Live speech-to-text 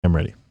I'm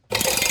ready.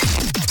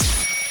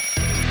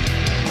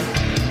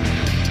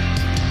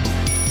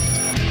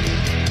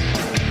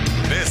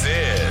 This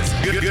is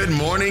Good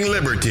Morning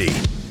Liberty.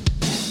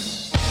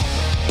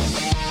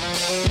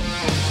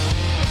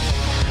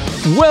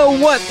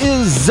 Well, what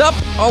is up,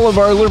 all of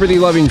our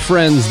liberty-loving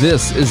friends?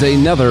 This is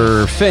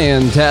another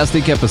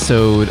fantastic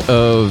episode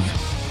of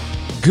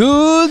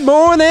Good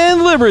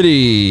Morning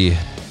Liberty.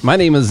 My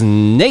name is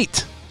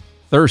Nate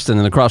Thurston,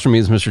 and across from me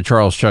is Mr.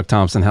 Charles Chuck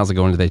Thompson. How's it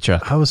going today,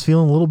 Chuck? I was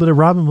feeling a little bit of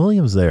Robin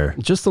Williams there.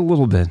 Just a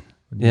little bit,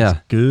 yeah.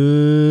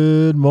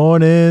 Good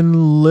morning,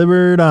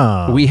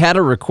 Liberty. We had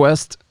a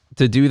request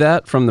to do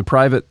that from the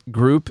private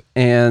group,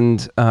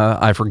 and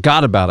I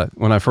forgot about it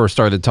when I first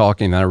started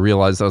talking, and I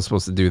realized I was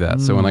supposed to do that.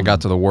 So when I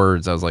got to the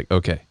words, I was like,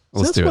 okay,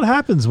 let's do it. That's what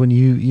happens when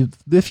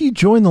if you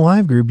join the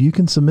live group, you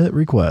can submit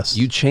requests.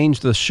 You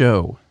change the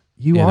show.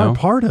 You are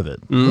part of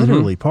it,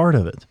 literally part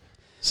of it.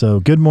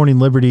 So Good Morning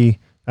Liberty,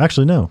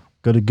 actually, no,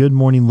 go to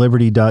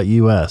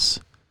goodmorningliberty.us/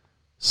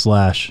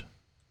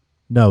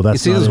 no, that's you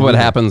see, this is what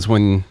happens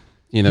when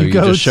you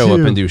just show up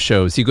and do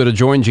shows. You go to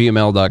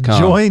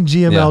joingml.com.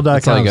 Joingml.com.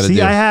 That's all you gotta See,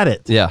 do. I had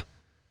it. Yeah.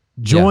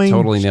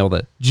 Totally nailed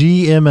it.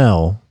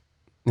 GML.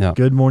 Yeah.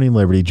 Good Morning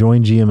Liberty.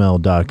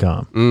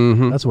 Joingml.com.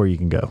 Mm-hmm. That's where you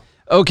can go.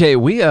 Okay,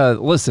 we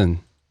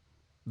listen.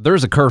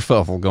 There's a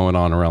kerfuffle going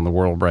on around the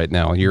world right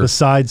now.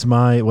 Besides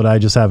what I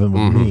just happened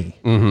with me.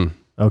 Mm-hmm.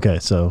 Okay,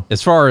 so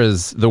as far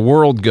as the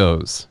world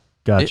goes,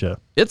 gotcha.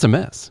 It's a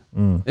mess.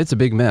 It's a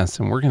big mess,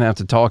 and we're gonna have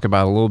to talk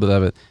about a little bit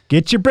of it.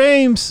 Get your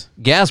beams.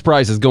 Gas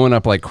prices going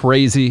up like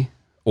crazy.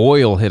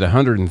 Oil hit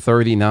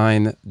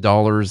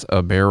 $139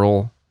 a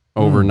barrel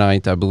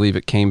overnight. I believe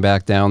it came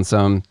back down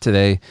some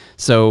today.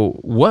 So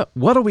what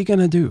are we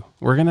gonna do?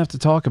 We're gonna have to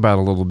talk about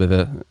a little bit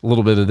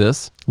of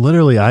this.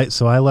 Literally,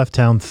 I left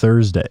town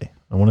Thursday.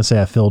 I want to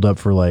say I filled up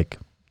for like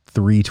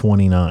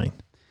 $3.29.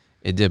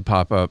 It did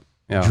pop up.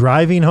 Yeah.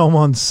 Driving home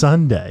on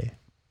Sunday,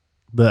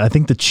 I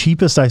think the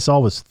cheapest I saw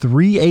was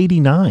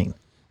 $3.89.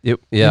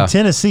 Yeah. In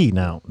Tennessee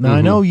now. Now,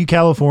 I know you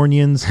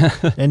Californians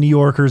and New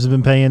Yorkers have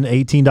been paying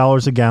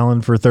 $18 a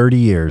gallon for 30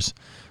 years.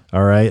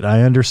 All right,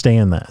 I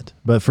understand that.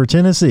 But for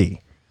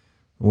Tennessee,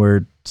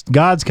 where it's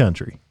God's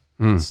country,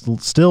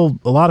 still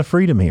a lot of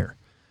freedom here.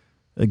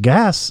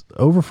 Gas,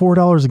 over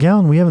 $4 a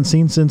gallon, we haven't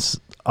seen since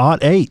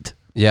 2008.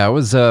 Yeah, it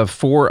was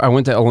I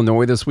went to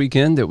Illinois this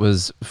weekend. It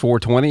was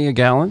 $4.20 a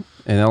gallon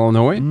in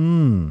Illinois,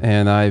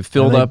 and I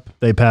filled up.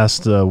 They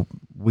passed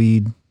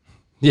weed.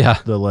 Yeah,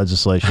 the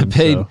legislation.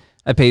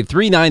 I paid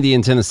 $3.90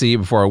 in Tennessee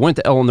before I went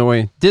to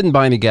Illinois. Didn't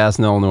buy any gas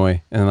in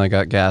Illinois, and then I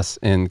got gas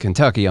in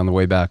Kentucky on the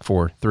way back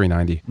for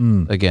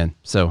 $3.90 again.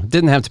 So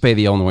didn't have to pay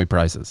the Illinois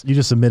prices. You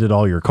just submitted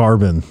all your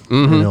carbon.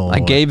 I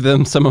gave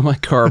them some of my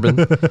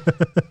carbon,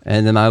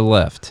 and then I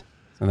left.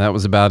 And that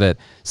was about it.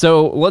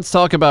 So let's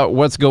talk about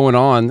what's going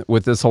on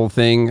with this whole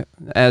thing.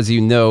 As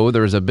you know,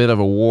 there's a bit of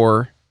a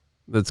war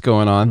that's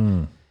going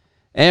on.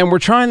 And we're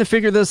trying to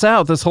figure this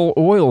out, this whole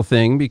oil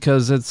thing,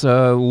 because it's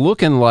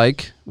looking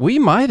like we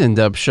might end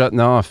up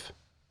shutting off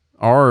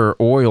our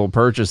oil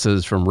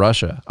purchases from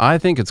Russia. I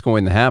think it's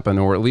going to happen,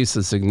 or at least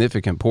a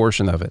significant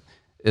portion of it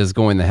is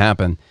going to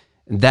happen.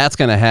 And that's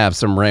going to have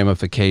some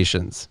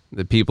ramifications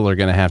that people are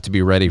going to have to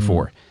be ready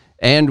for.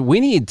 And we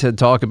need to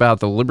talk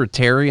about the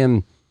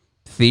libertarian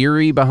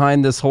theory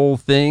behind this whole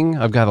thing.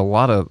 I got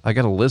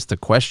a list of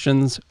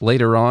questions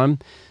later on.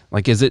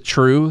 Like, is it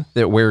true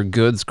that where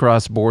goods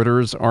cross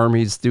borders,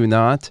 armies do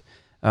not?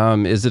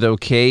 Is it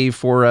okay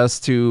for us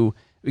can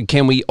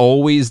we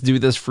always do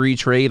this free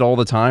trade all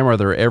the time? Are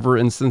there ever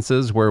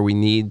instances where we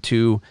need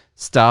to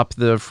stop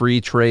the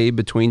free trade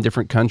between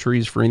different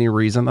countries for any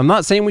reason? I'm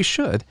not saying we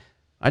should.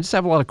 I just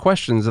have a lot of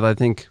questions that I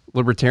think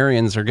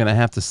libertarians are going to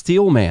have to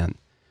steelman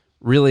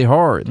really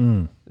hard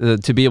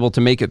to be able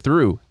to make it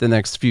through the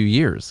next few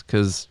years,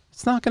 because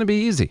it's not going to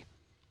be easy.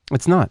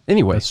 It's not.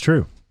 Anyway. That's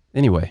true.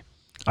 Anyway.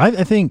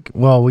 I think,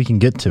 well, we can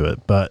get to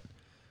it, but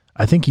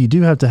I think you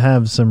do have to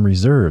have some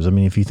reserves. I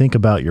mean, if you think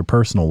about your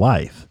personal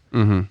life,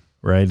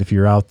 right? If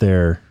you're out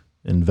there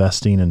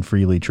investing and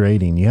freely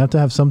trading, you have to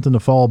have something to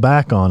fall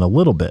back on a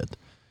little bit.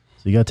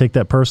 So you got to take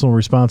that personal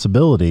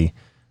responsibility,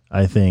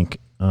 I think.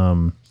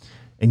 And,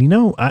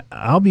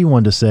 I'll be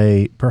one to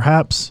say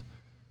perhaps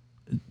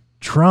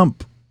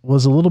Trump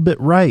was a little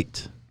bit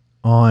right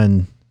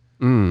on...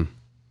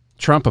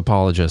 Trump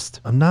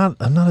apologist. I'm not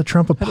a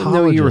Trump apologist. I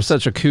didn't know you were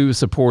such a coup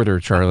supporter,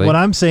 Charlie. What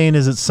I'm saying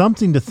is it's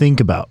something to think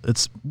about.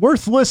 It's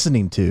worth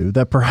listening to,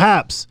 that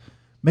perhaps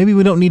maybe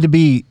we don't need to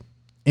be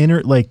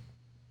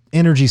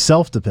energy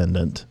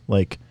self-dependent,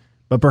 but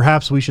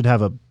perhaps we should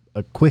have a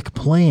quick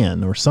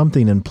plan or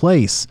something in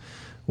place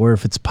where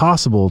if it's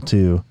possible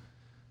to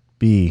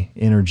be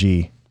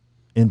energy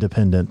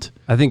independent,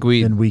 I think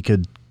we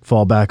could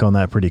fall back on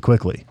that pretty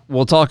quickly.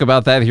 We'll talk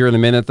about that here in a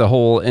minute, the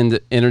whole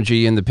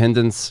energy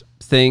independence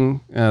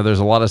thing. There's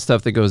a lot of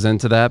stuff that goes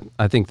into that.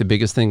 I think the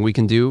biggest thing we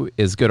can do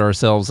is get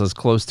ourselves as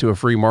close to a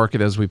free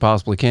market as we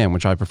possibly can,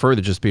 which I prefer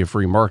to just be a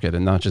free market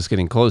and not just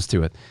getting close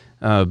to it,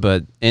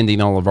 but ending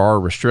all of our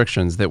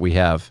restrictions that we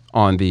have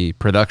on the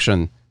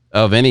production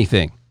of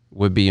anything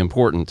would be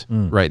important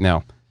right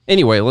now.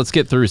 Anyway, let's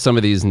get through some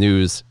of these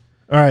news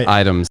All right.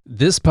 items.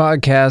 This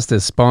podcast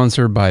is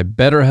sponsored by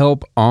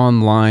BetterHelp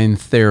Online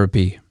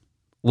Therapy.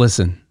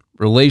 Listen,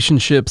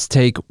 relationships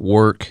take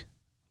work.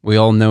 We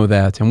all know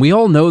that. And we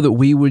all know that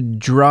we would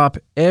drop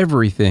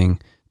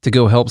everything to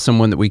go help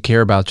someone that we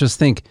care about. Just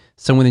think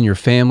someone in your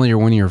family or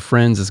one of your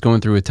friends is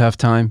going through a tough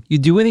time. You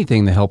do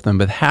anything to help them,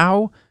 but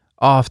how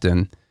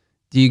often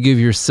do you give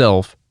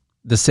yourself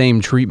the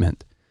same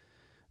treatment?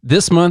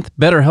 This month,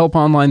 BetterHelp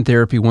Online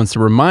Therapy wants to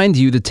remind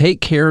you to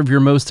take care of your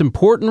most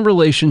important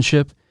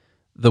relationship,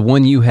 the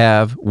one you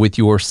have with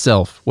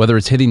yourself. Whether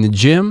it's hitting the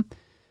gym,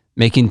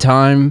 making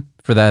time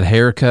for that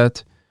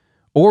haircut,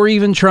 or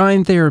even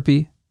trying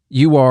therapy,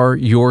 you are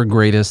your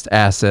greatest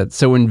asset.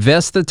 So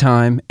invest the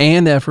time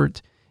and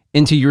effort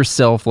into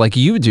yourself like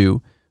you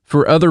do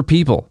for other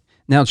people.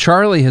 Now,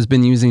 Charlie has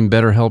been using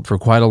BetterHelp for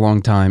quite a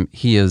long time.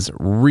 He has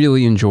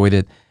really enjoyed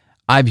it.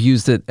 I've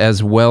used it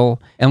as well.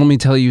 And let me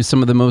tell you,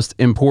 some of the most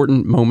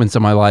important moments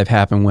of my life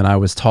happened when I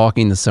was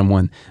talking to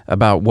someone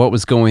about what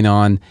was going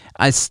on.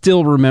 I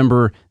still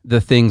remember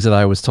the things that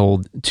I was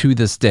told to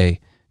this day.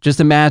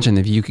 Just imagine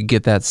if you could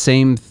get that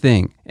same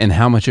thing and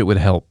how much it would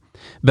help.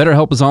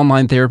 BetterHelp is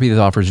online therapy that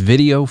offers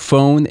video,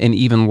 phone, and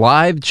even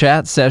live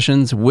chat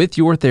sessions with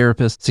your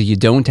therapist, so you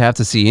don't have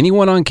to see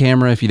anyone on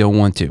camera if you don't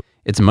want to.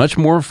 It's much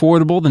more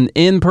affordable than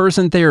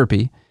in-person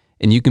therapy,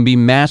 and you can be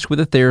matched with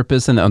a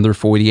therapist in under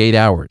 48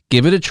 hours.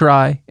 Give it a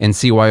try and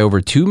see why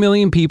over 2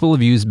 million people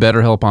have used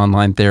BetterHelp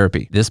Online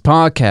Therapy. This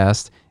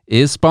podcast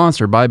is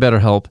sponsored by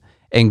BetterHelp,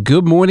 and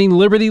Good Morning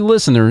Liberty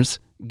listeners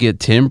get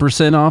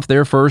 10% off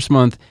their first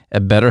month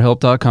at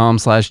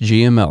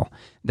betterhelp.com/GML.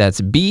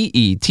 That's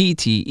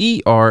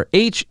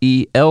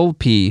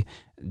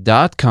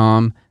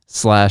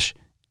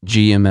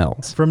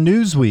BETTERHELP.com/GML. From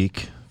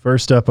Newsweek,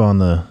 first up on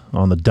the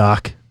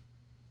dock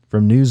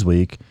from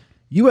Newsweek,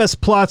 U.S.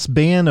 plots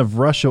ban of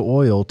Russia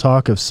oil.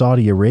 Talk of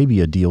Saudi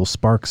Arabia deal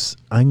sparks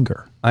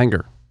anger.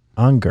 Anger.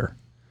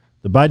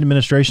 The Biden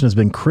administration has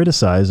been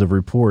criticized of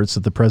reports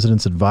that the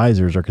president's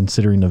advisors are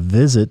considering a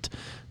visit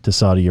to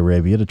Saudi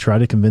Arabia to try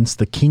to convince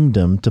the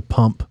kingdom to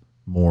pump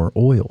more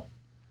oil.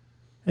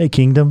 Hey,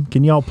 kingdom,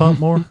 can y'all pump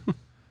more?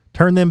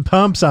 Turn them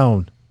pumps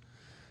on.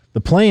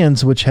 The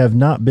plans, which have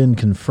not been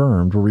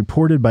confirmed, were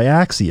reported by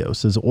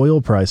Axios as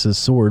oil prices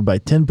soared by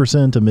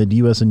 10% amid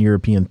U.S. and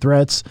European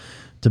threats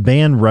to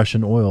ban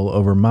Russian oil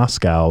over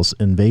Moscow's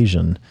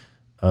invasion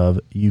of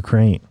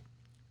Ukraine.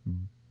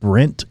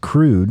 Brent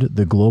crude,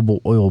 the global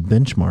oil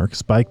benchmark,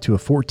 spiked to a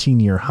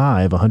 14-year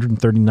high of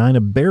 $139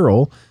 a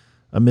barrel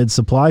amid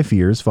supply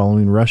fears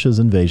following Russia's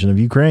invasion of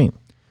Ukraine.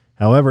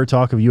 However,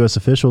 talk of U.S.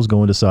 officials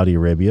going to Saudi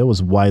Arabia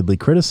was widely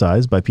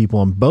criticized by people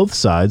on both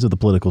sides of the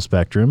political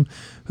spectrum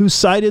who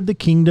cited the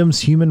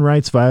kingdom's human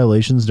rights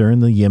violations during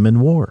the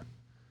Yemen war.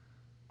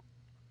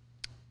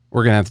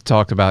 We're going to have to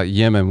talk about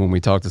Yemen when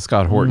we talk to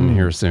Scott Horton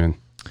here soon.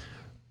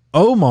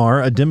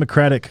 Omar, a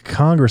Democratic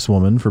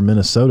congresswoman from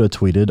Minnesota,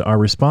 tweeted, "Our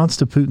response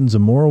to Putin's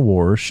immoral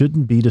war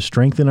shouldn't be to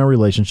strengthen our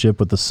relationship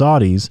with the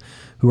Saudis,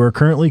 who are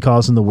currently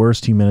causing the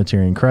worst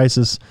humanitarian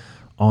crisis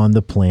on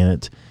the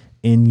planet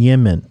in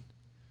Yemen,"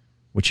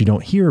 which you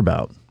don't hear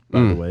about,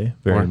 by the way,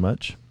 very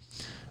much.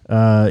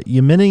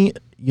 Yemenis.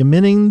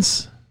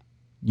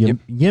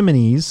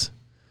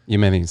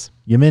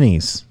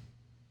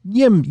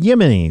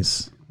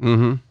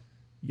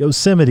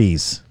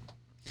 Yosemites.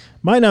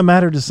 Might not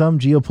matter to some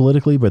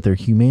geopolitically, but their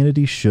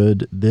humanity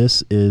should.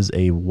 This is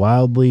a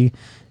wildly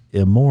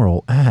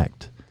immoral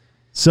act.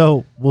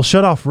 So we'll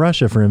shut off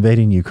Russia for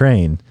invading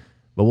Ukraine,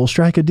 but we'll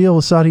strike a deal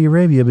with Saudi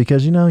Arabia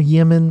because,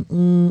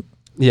 Yemen,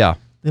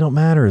 they don't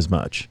matter as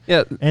much.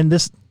 Yeah. And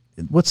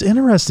what's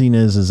interesting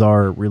is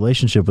our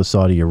relationship with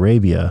Saudi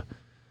Arabia,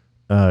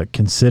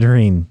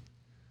 considering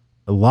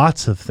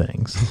lots of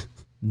things.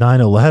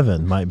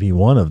 9/11 might be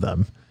one of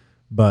them,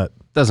 but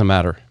doesn't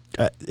matter.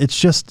 It's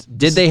just...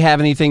 Did they have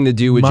anything to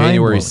do with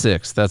January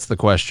 6th? That's the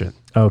question.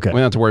 Okay. We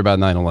don't have to worry about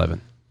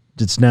 9/11.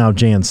 It's now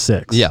Jan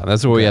 6. Yeah,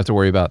 that's what we have to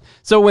worry about.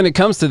 So when it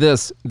comes to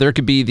this, there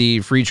could be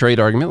the free trade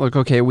argument. Like,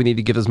 okay, we need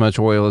to get as much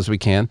oil as we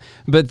can.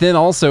 But then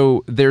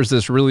also there's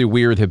this really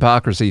weird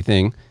hypocrisy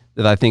thing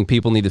that I think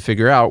people need to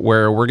figure out,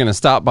 where we're going to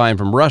stop buying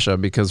from Russia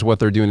because what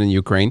they're doing in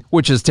Ukraine,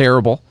 which is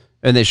terrible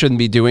and they shouldn't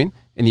be doing.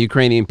 And the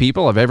Ukrainian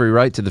people have every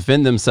right to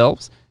defend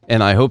themselves.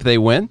 And I hope they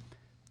win.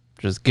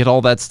 Just get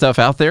all that stuff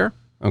out there.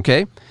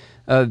 Okay,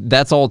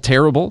 that's all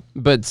terrible,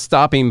 but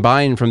stopping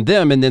buying from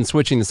them and then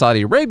switching to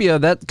Saudi Arabia,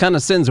 that kind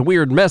of sends a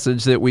weird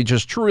message that we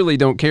just truly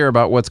don't care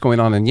about what's going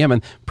on in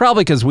Yemen,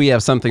 probably because we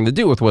have something to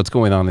do with what's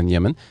going on in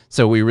Yemen,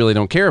 so we really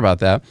don't care about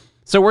that.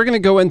 So we're going to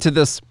go into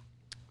this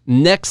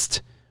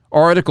next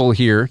article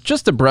here,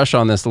 just to brush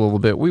on this a little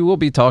bit. We will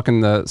be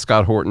talking to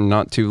Scott Horton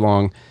not too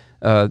long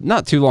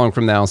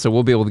from now, so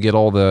we'll be able to get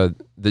all the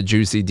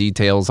juicy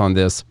details on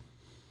this.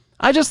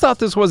 I just thought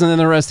this was an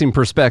interesting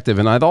perspective,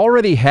 and I'd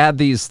already had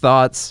these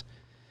thoughts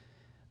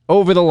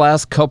over the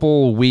last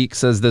couple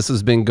weeks as this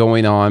has been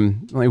going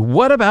on. Like,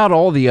 what about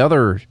all the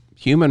other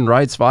human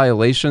rights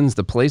violations,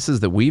 the places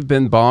that we've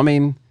been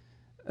bombing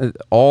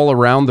all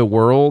around the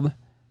world?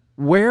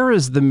 Where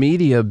has the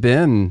media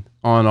been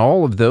on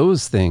all of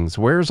those things?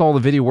 Where's all the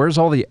video? Where's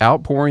all the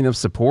outpouring of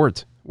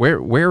support?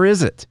 Where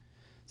is it?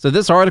 So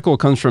this article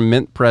comes from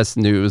Mint Press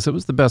News. It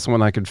was the best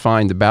one I could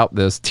find about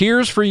this.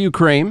 Tears for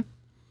Ukraine,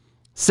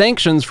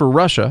 sanctions for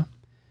Russia,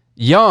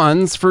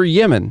 yawns for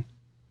Yemen,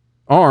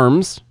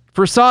 arms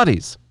for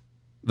Saudis.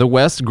 The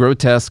West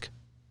grotesque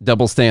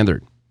double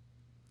standard.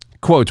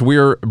 Quote,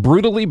 we're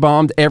brutally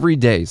bombed every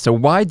day, so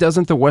why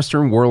doesn't the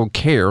Western world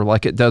care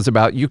like it does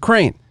about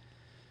Ukraine?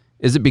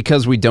 Is it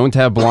because we don't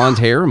have blonde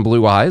hair and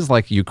blue eyes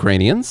like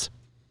Ukrainians?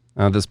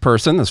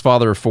 This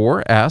father of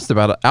four, asked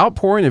about an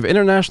outpouring of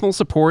international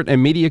support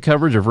and media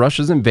coverage of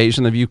Russia's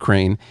invasion of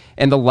Ukraine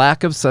and the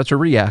lack of such a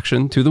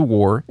reaction to the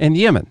war in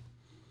Yemen.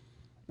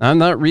 I'm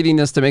not reading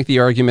this to make the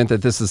argument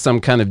that this is some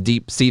kind of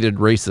deep-seated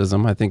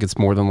racism. I think it's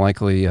more than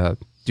likely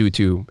due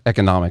to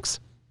economics.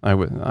 I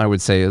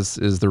would say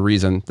is the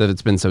reason that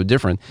it's been so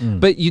different.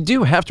 But you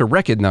do have to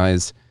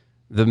recognize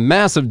the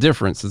massive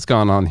difference that's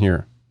gone on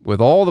here with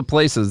all the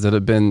places that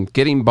have been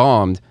getting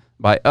bombed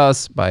by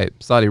us, by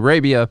Saudi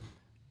Arabia.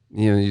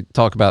 You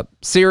talk about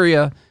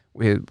Syria,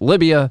 we had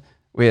Libya,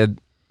 we had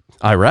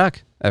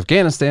Iraq,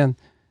 Afghanistan,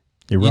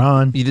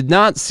 Iran. You did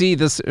not see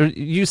this.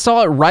 You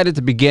saw it right at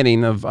the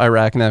beginning of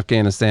Iraq and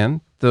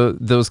Afghanistan,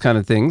 those kind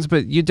of things,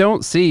 but you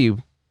don't see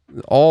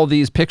all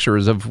these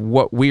pictures of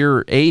what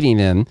we're aiding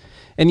in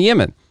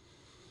Yemen.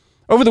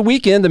 Over the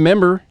weekend, a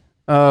member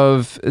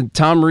of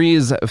Tom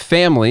Ree's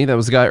family, that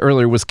was the guy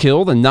earlier, was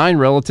killed and 9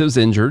 relatives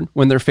injured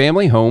when their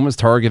family home was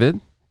targeted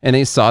in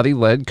a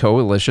Saudi-led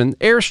coalition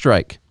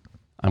airstrike.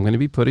 I'm going to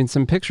be putting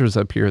some pictures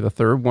up here. The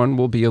third one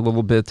will be a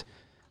little bit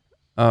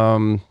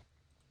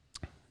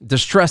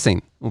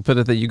distressing. We'll put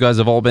it that you guys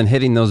have all been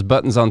hitting those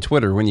buttons on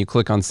Twitter when you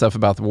click on stuff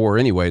about the war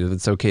anyway, that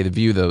it's okay to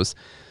view those.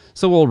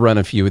 So we'll run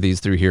a few of these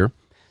through here.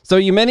 So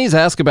Yemenis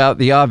ask about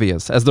the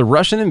obvious. As the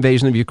Russian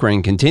invasion of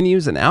Ukraine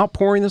continues, an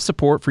outpouring of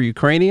support for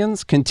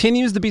Ukrainians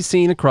continues to be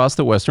seen across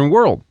the Western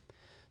world.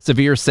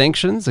 Severe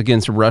sanctions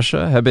against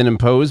Russia have been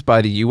imposed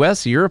by the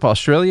U.S., Europe,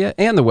 Australia,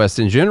 and the West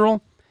in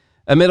general,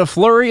 amid a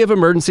flurry of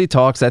emergency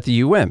talks at the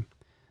UN.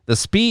 The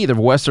speed of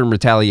Western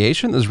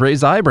retaliation has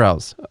raised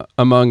eyebrows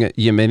among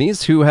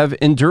Yemenis who have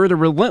endured a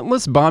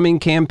relentless bombing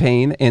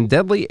campaign and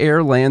deadly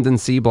air, land, and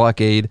sea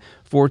blockade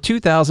for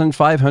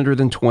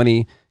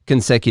 2,520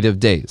 consecutive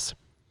days.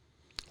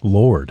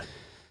 Lord.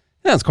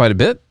 That's quite a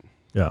bit.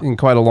 Yeah. In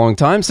quite a long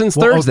time, since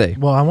Thursday.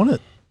 Well, I want to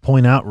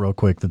point out real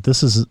quick that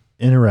this is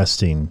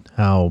interesting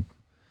how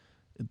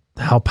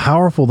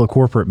powerful the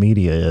corporate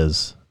media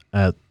is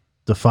at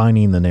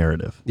defining the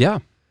narrative. Yeah.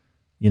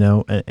 You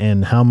know,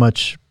 and how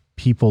much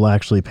people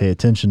actually pay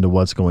attention to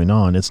what's going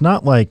on. It's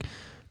not like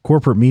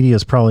corporate media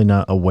is probably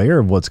not aware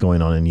of what's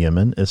going on in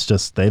Yemen. It's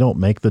just they don't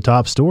make the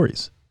top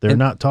stories. They're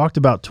not talked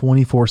about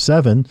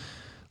 24/7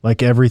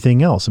 like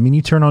everything else. I mean,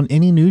 you turn on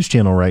any news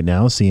channel right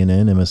now,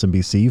 CNN,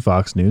 MSNBC,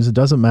 Fox News, it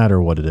doesn't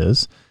matter what it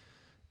is.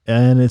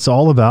 And it's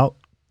all about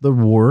the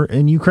war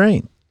in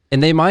Ukraine.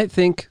 And they might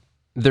think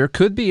there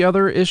could be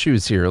other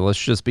issues here.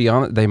 Let's just be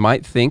honest. They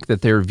might think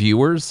that their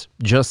viewers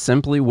just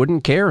simply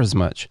wouldn't care as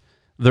much.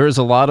 There's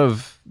a lot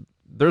of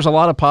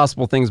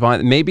possible things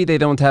behind it. Maybe they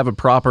don't have a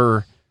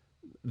proper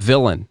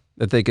villain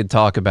that they could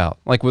talk about.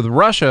 Like with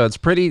Russia, it's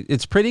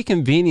pretty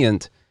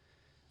convenient.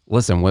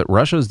 Listen, what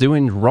Russia's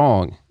doing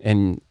wrong.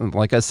 And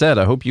like I said,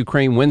 I hope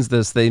Ukraine wins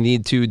this. They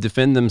need to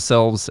defend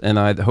themselves, and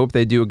I hope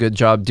they do a good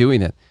job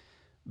doing it.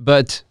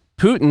 But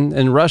Putin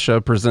in Russia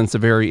presents a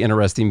very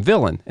interesting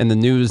villain, and the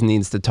news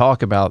needs to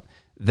talk about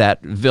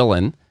that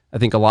villain. I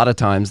think a lot of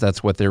times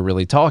that's what they're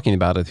really talking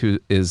about, who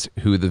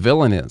the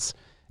villain is.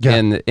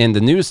 Yeah. in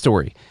the news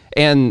story.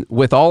 And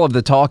with all of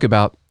the talk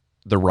about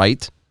the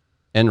right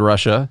and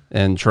Russia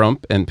and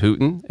Trump and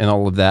Putin and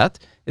all of that,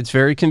 it's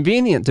very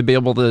convenient to be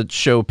able to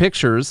show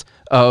pictures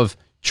of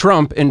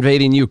Trump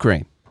invading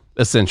Ukraine,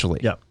 essentially.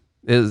 Yeah.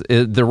 Is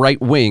the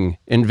right wing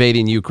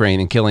invading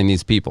Ukraine and killing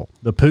these people.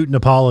 The Putin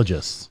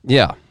apologists.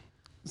 Yeah.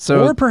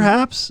 So, or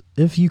perhaps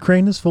if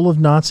Ukraine is full of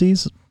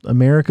Nazis,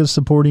 America's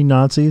supporting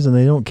Nazis and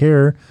they don't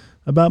care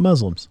about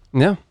Muslims.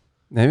 Yeah.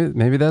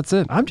 Maybe that's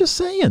it. I'm just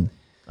saying.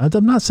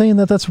 I'm not saying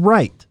that that's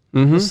right.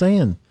 Mm-hmm. I'm just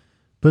saying,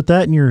 put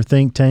that in your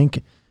think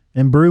tank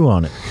and brew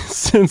on it.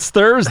 Since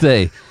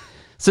Thursday,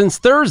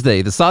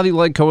 the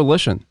Saudi-led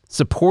coalition,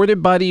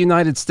 supported by the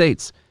United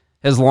States,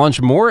 has launched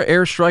more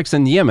airstrikes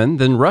in Yemen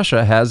than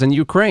Russia has in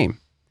Ukraine.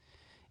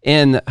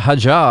 In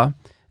Hajjah,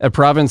 a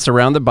province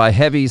surrounded by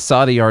heavy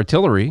Saudi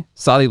artillery,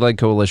 Saudi-led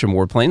coalition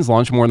warplanes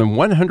launched more than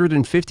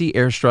 150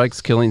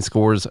 airstrikes, killing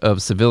scores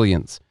of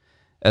civilians.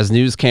 As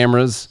news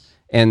cameras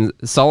and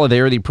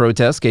solidarity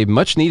protests gave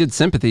much-needed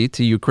sympathy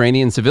to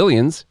Ukrainian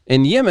civilians,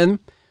 in Yemen,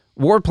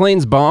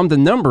 warplanes bombed a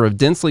number of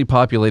densely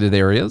populated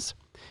areas.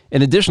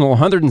 An additional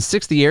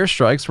 160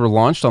 airstrikes were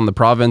launched on the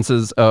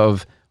provinces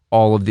of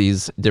all of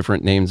these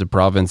different names of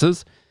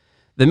provinces,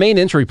 the main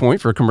entry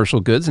point for commercial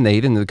goods and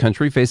aid in the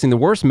country facing the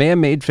worst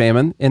man-made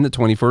famine in the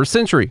 21st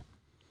century.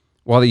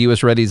 While the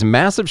U.S. readies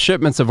massive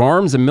shipments of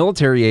arms and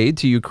military aid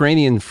to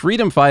Ukrainian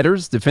freedom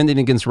fighters defending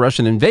against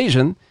Russian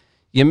invasion,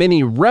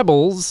 Yemeni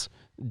rebels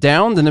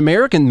downed an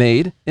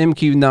American-made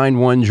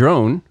MQ-91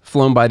 drone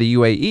flown by the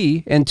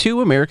UAE and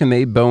 2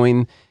 American-made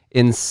Boeing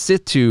in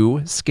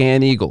situ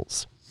Scan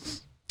Eagles.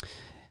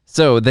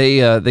 So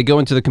they go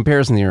into the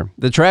comparison here.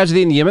 The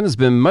tragedy in Yemen has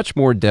been much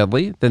more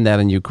deadly than that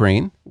in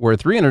Ukraine, where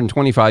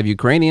 325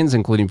 Ukrainians,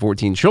 including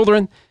 14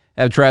 children,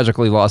 have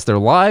tragically lost their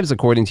lives,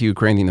 according to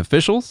Ukrainian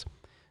officials.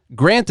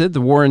 Granted,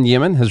 the war in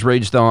Yemen has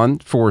raged on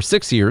for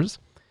 6 years,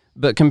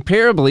 but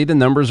comparably, the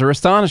numbers are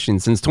astonishing.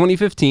 Since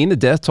 2015, the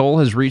death toll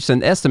has reached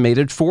an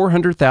estimated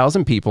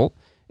 400,000 people,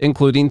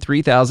 including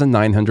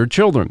 3,900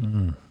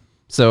 children.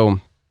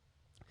 So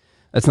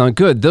that's not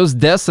good. Those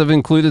deaths have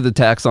included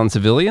attacks on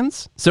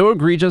civilians, so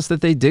egregious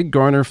that they did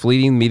garner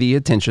fleeting media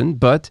attention,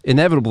 but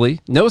inevitably,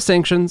 no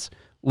sanctions,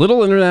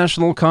 little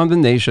international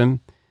condemnation,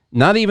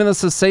 not even a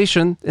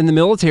cessation in the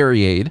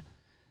military aid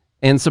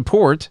and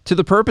support to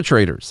the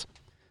perpetrators.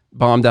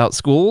 Bombed out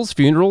schools,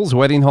 funerals,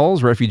 wedding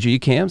halls, refugee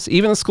camps,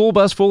 even a school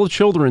bus full of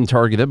children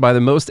targeted by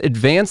the most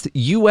advanced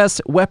U.S.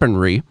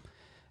 weaponry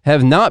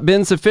have not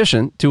been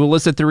sufficient to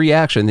elicit the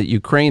reaction that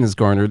Ukraine has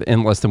garnered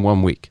in less than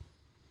 1 week.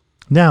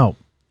 Now,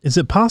 is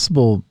it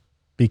possible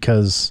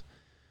because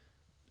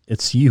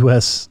it's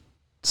U.S.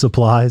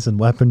 supplies and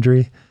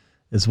weaponry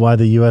is why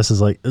the U.S.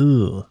 is like,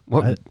 ooh?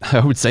 Well,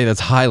 I would say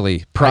that's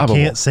highly probable.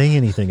 I can't say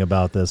anything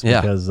about this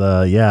because,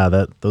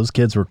 that those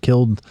kids were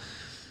killed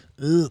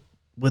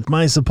with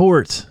my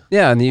support.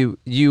 Yeah, and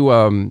you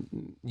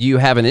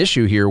have an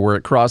issue here where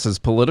it crosses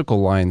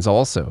political lines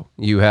also.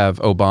 You have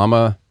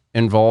Obama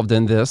involved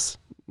in this,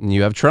 and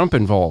you have Trump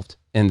involved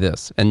in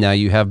this, and now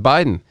you have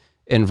Biden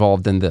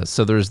involved in this.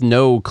 So there's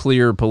no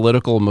clear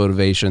political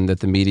motivation that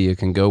the media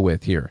can go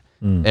with here.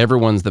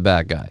 Everyone's the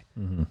bad guy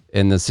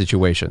in this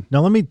situation.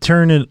 Now let me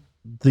turn it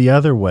the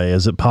other way.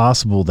 Is it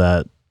possible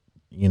that,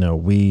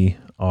 we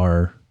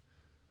are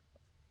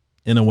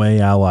in a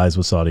way allies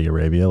with Saudi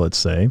Arabia, let's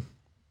say,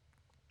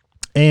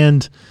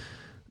 and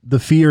the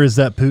fear is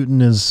that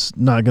Putin is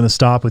not going to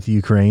stop with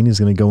Ukraine. He's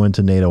going to go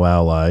into NATO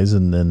allies,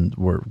 and then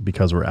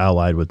because we're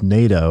allied with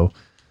NATO,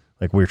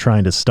 like we're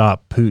trying to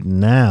stop Putin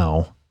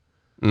now,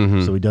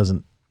 so he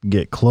doesn't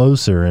get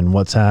closer. And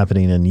what's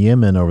happening in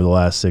Yemen over the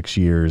last 6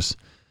 years,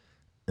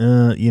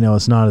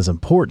 it's not as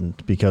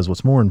important, because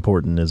what's more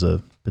important is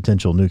a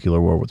potential nuclear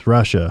war with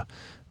Russia.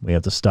 We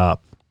have to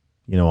stop,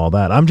 all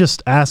that. I'm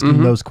just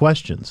asking those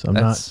questions.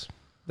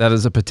 That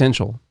is a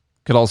potential.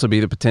 Could also be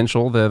the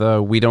potential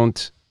that we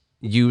don't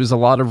use a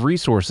lot of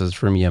resources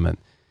from Yemen,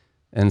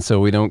 and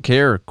so we don't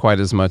care quite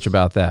as much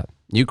about that.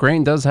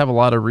 Ukraine does have a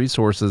lot of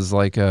resources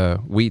like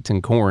wheat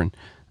and corn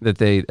that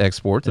they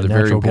export. They're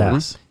very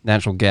important.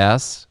 Natural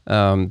gas.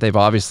 They've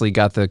obviously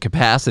got the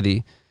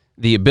capacity,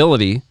 the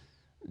ability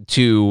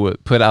to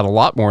put out a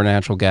lot more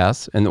natural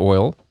gas and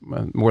oil,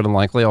 more than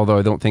likely, although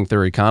I don't think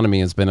their economy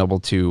has been able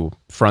to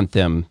front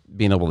them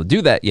being able to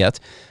do that yet.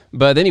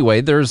 But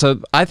anyway,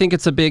 I think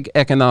it's a big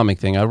economic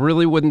thing. I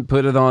really wouldn't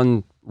put it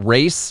on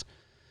race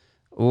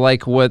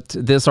like what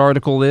this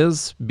article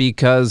is,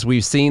 because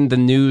we've seen the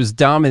news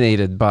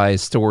dominated by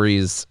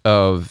stories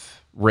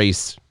of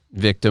race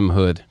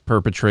victimhood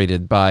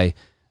perpetrated by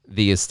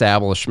the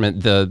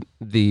establishment,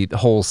 the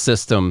whole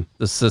system,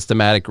 the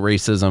systematic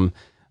racism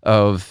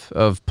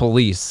of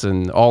police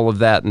and all of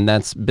that. And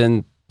that's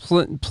been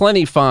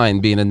plenty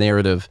fine being a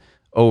narrative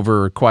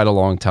over quite a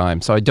long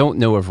time. So I don't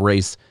know if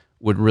race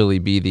would really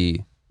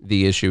be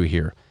the issue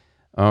here.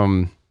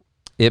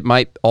 It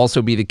might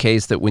also be the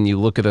case that when you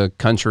look at a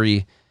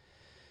country,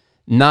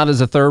 not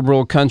as a third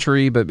world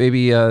country, but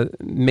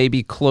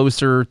maybe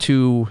closer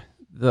to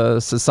the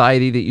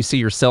society that you see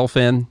yourself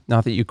in,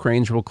 not that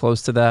Ukraine's real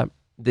close to that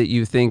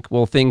you think,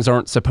 well, things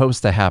aren't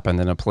supposed to happen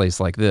in a place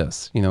like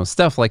this.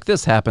 Stuff like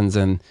this happens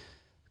in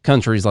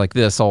countries like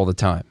this all the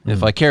time.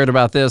 If I cared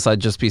about this,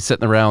 I'd just be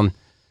sitting around,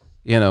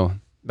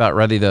 about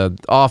ready to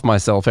off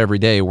myself every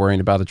day worrying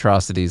about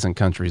atrocities in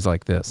countries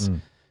like this.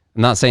 I'm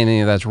not saying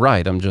any of that's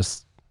right. I'm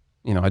just,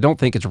 I don't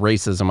think it's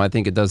racism. I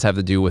think it does have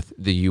to do with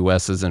the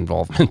U.S.'s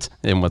involvement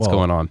in what's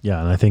going on.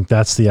 Yeah, and I think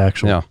that's the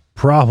actual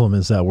problem,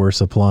 is that we're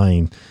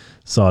supplying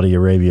Saudi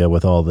Arabia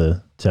with all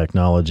the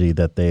technology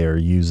that they are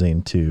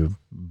using to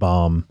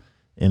bomb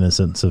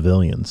innocent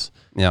civilians.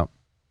 Yeah.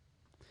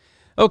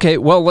 Okay,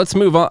 well, let's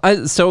move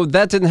on. So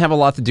that didn't have a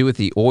lot to do with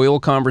the oil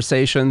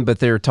conversation, but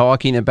they're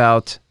talking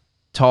about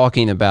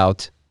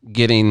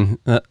getting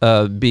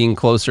being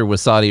closer with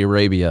Saudi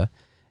Arabia,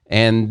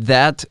 and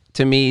that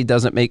to me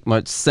doesn't make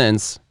much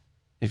sense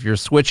if you're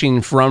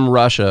switching from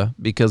Russia,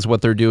 because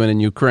what they're doing in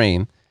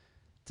Ukraine,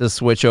 to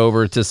switch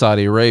over to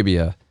Saudi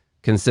Arabia,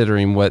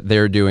 considering what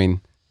they're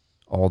doing,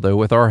 although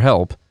with our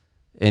help,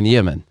 in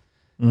Yemen.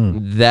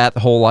 That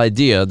whole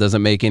idea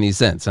doesn't make any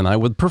sense, and I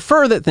would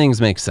prefer that things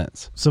make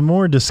sense. Some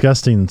more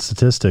disgusting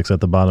statistics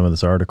at the bottom of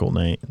this article,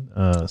 Nate.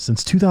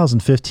 Since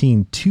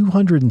 2015,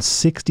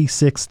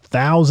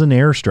 266,000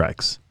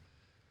 airstrikes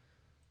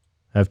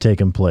have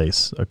taken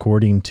place,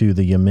 according to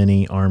the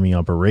Yemeni Army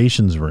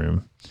Operations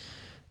Room.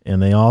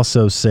 And they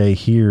also say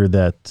here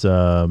that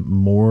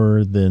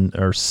more than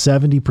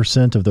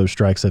 70% of those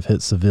strikes have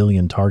hit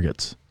civilian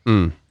targets.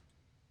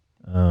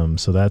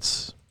 So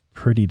that's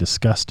pretty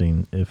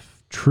disgusting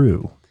if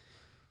true.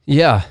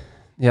 Yeah,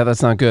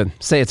 that's not good.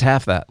 Say it's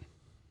half that.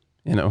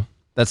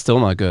 That's still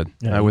not good.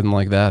 Yeah, I wouldn't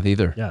like that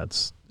either. Yeah,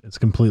 it's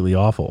completely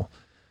awful.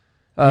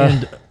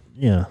 And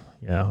yeah,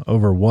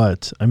 over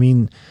what? I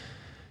mean,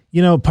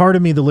 part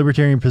of me, the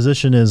libertarian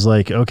position is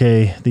like,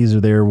 okay, these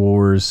are their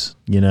wars,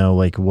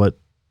 like what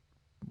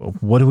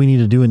do we need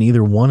to do in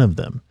either one of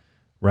them?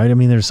 Right? I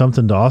mean, there's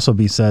something to also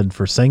be said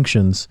for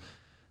sanctions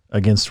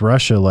against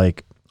Russia.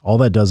 Like, all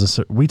that does is,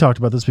 we talked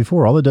about this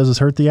before, all it does is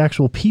hurt the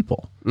actual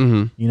people.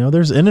 Mm-hmm.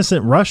 There's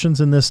innocent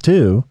Russians in this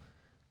too,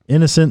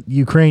 innocent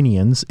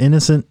Ukrainians,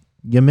 innocent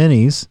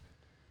Yemenis,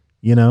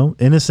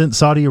 innocent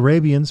Saudi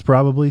Arabians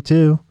probably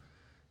too.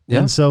 Yeah.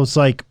 And so it's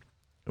like,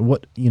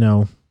 what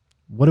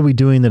are we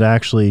doing that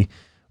actually,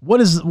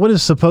 what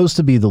is supposed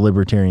to be the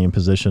libertarian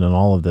position in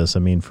all of this? I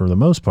mean, for the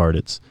most part,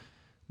 it's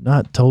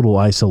not total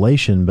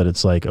isolation, but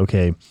it's like,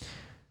 okay,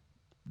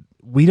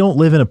 we don't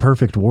live in a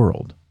perfect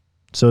world.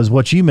 So as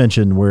what you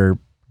mentioned, where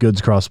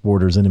goods cross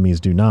borders, enemies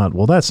do not.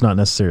 Well, that's not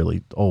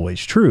necessarily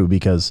always true,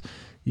 because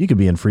you could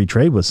be in free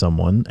trade with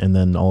someone and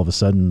then all of a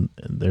sudden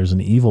there's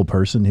an evil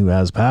person who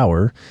has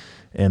power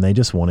and they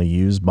just want to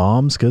use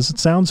bombs because it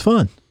sounds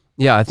fun.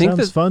 Yeah, I think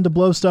it's fun to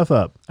blow stuff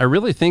up. I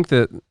really think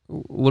that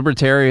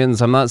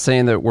libertarians, I'm not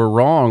saying that we're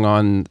wrong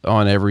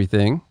on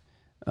everything.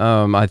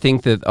 I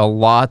think that a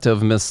lot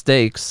of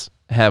mistakes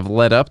have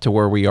led up to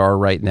where we are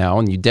right now,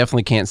 and you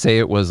definitely can't say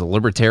it was a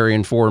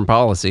libertarian foreign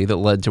policy that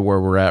led to where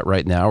we're at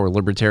right now, or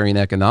libertarian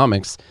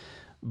economics.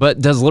 But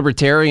does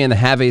libertarian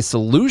have a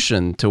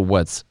solution to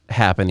what's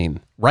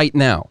happening right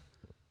now?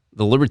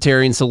 The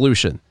libertarian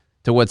solution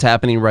to what's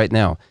happening right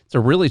now. It's a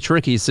really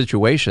tricky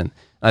situation.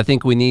 I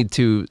think we need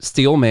to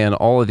steelman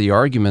all of the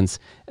arguments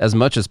as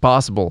much as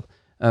possible.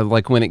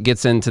 Like when it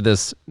gets into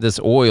this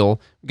oil,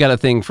 we got a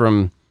thing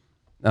from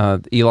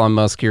Elon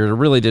Musk here. It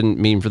really didn't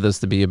mean for this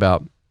to be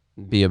about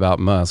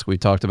Musk. We've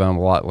talked about him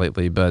a lot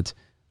lately, but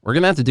we're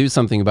going to have to do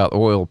something about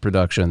oil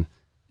production,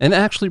 and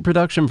actually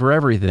production for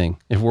everything,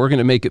 if we're going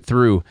to make it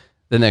through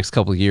the next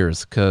couple of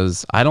years,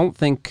 because I don't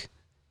think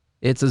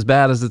it's as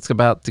bad as it's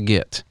about to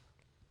get.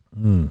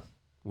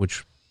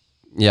 Which,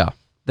 yeah,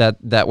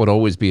 that would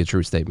always be a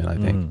true statement, I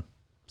think.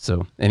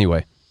 So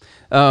anyway,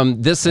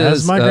 this is...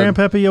 As my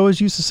grandpappy always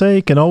used to say,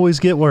 it can always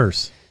get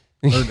worse.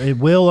 Or it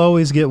will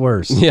always get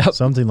worse. Yep.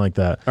 Something like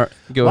that. All right,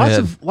 go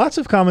ahead. Lots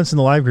of comments in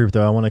the live group,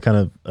 though. I want to kind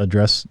of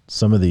address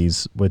some of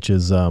these, which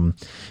is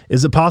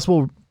it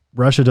possible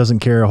Russia doesn't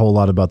care a whole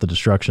lot about the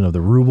destruction of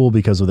the ruble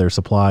because of their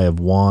supply of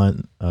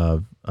yuan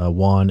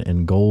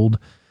and gold?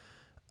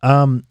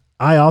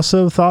 I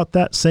also thought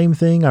that same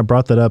thing. I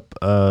brought that up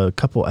a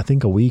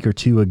week or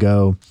two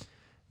ago,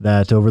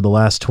 that over the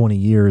last 20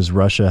 years,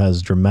 Russia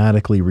has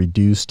dramatically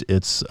reduced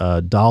its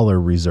dollar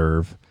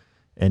reserve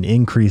and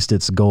increased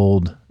its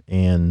gold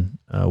and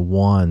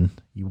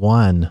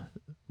yuan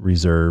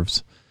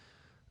reserves.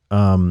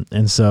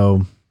 And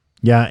so,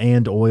 yeah,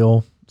 and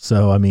oil.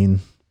 So, I mean,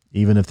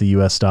 even if the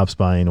U.S. stops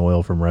buying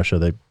oil from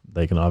Russia,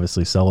 they can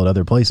obviously sell it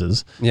other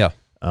places. Yeah.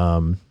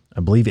 I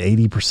believe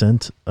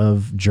 80%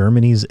 of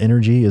Germany's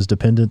energy is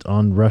dependent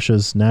on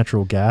Russia's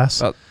natural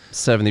gas. About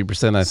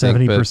 70%, I think.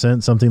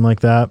 70%, something like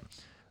that.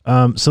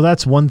 So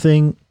that's one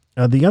thing.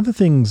 The other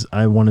things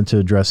I wanted to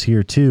address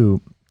here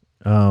too,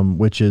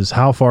 which is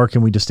how far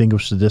can we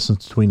distinguish the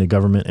distance between a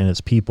government and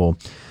its people?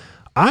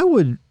 I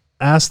would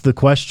ask the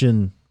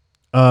question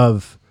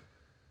of,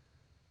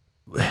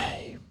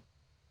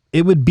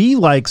 it would be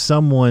like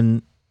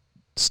someone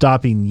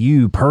stopping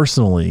you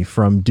personally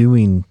from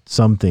doing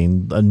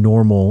something, a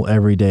normal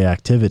everyday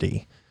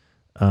activity.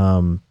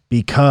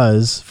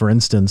 Because, for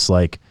instance,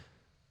 like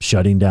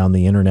shutting down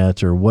the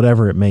internet or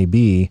whatever it may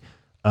be,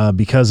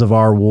 because of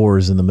our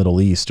wars in the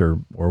Middle East or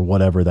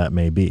whatever that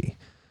may be.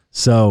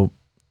 So,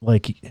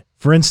 like,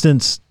 for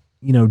instance,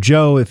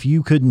 Joe, if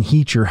you couldn't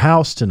heat your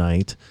house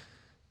tonight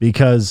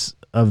because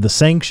of the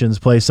sanctions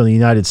placed on the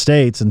United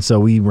States, and so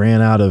we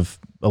ran out of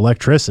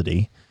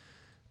electricity,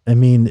 I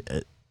mean,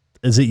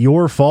 is it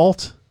your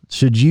fault?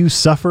 Should you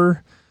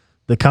suffer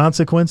the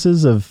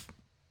consequences of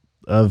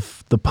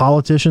the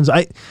politicians?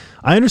 I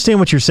understand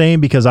what you're saying,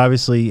 because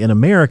obviously in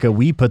America,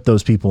 we put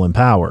those people in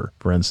power,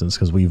 for instance,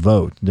 because we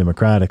vote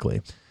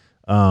democratically.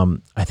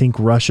 I think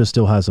Russia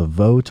still has a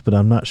vote, but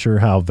I'm not sure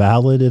how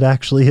valid it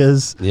actually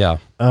is. Yeah.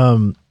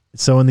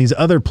 So in these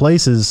other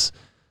places,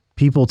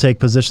 people take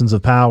positions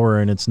of power,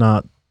 and it's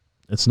not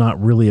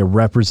really a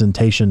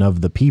representation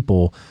of the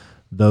people,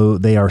 though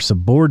they are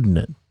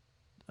subordinate.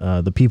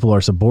 The people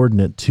are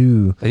subordinate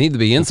to... They need to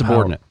be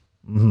insubordinate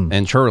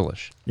and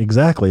churlish.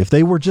 Exactly. If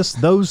they were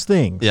just those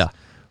things, yeah,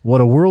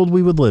 what a world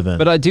we would live in.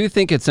 But I do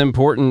think it's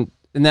important.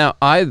 Now,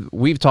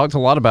 we've talked a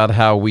lot about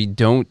how we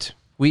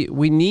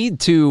need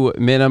to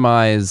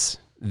minimize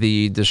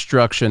the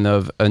destruction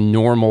of a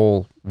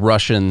normal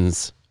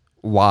Russian's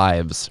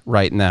lives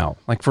right now.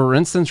 Like, for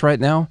instance, right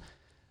now,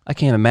 I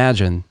can't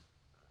imagine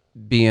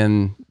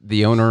being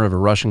the owner of a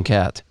Russian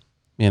cat.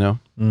 That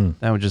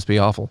would just be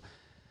awful.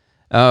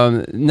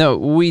 No,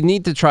 we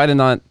need to try to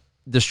not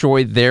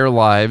destroy their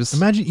lives.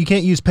 Imagine you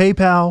can't use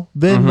PayPal,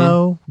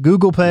 Venmo,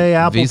 Google Pay,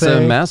 Apple Visa Pay.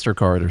 and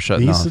MasterCard are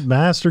shutting Visa, off.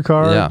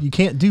 MasterCard. Yeah. You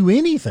can't do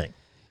anything.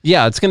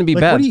 Yeah, it's going to be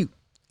Like, bad. what do you?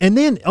 And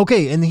then,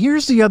 okay, and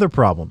here's the other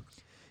problem: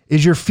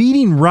 is you're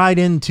feeding right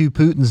into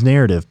Putin's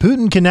narrative.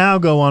 Putin can now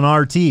go on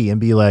RT and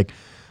be like,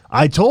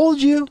 "I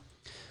told you."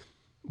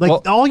 Like,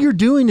 Well- all you're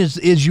doing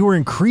is you're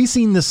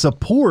increasing the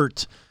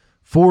support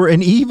for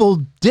an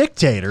evil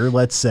dictator.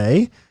 Let's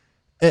say,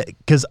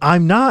 because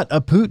I'm not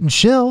a Putin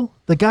shill.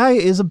 The guy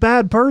is a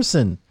bad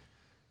person.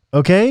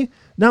 Okay,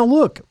 now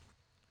look.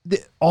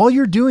 All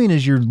you're doing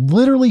is you're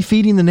literally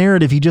feeding the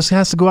narrative. He just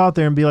has to go out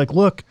there and be like,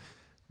 look,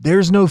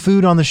 there's no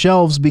food on the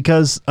shelves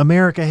because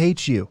America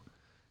hates you.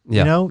 Yeah.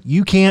 You know,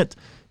 you can't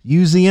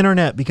use the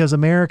internet because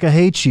America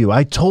hates you.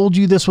 I told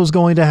you this was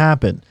going to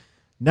happen.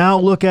 Now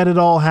look at it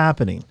all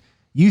happening.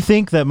 You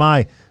think that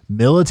my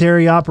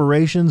military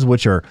operations,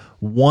 which are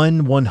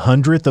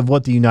 1/100th of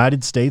what the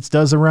United States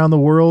does around the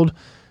world,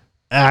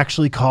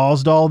 actually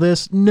caused all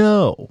this?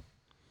 No.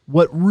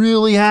 What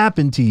really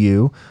happened to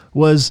you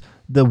was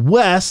the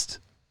West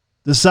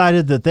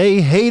decided that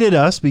they hated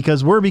us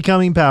because we're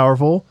becoming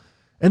powerful.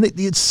 And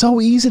it's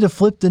so easy to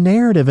flip the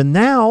narrative. And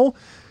now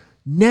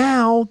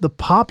the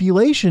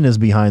population is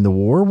behind the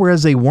war,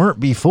 whereas they weren't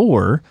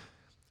before.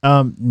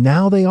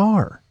 Now they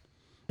are.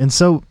 And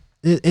so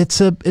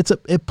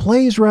it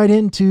plays right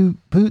into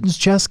Putin's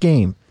chess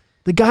game.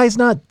 The guy's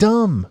not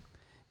dumb.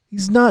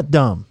 He's not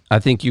dumb. I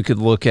think you could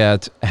look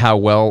at how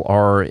well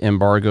our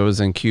embargoes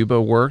in Cuba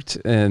worked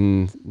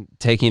in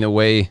taking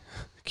away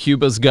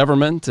Cuba's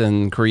government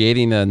and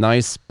creating a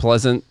nice,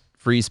 pleasant,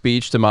 free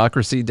speech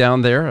democracy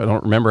down there. I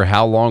don't remember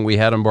how long we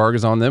had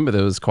embargoes on them, but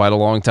it was quite a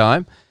long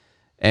time,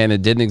 and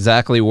it didn't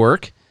exactly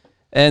work.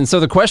 And so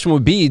the question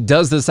would be,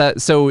 does this?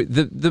 So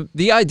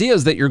the idea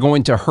is that you're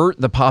going to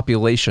hurt the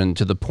population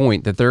to the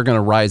point that they're going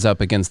to rise up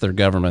against their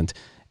government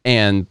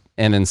and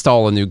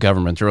install a new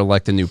government or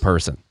elect a new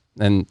person.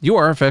 And you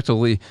are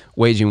effectively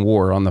waging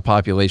war on the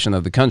population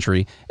of the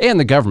country and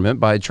the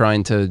government by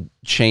trying to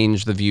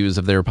change the views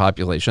of their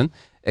population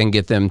and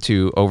get them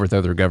to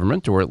overthrow their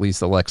government or at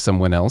least elect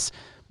someone else.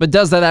 But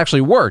does that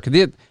actually work?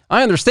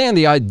 I understand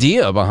the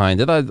idea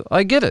behind it.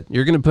 I get it.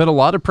 You're going to put a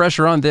lot of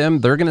pressure on them.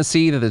 They're going to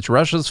see that it's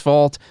Russia's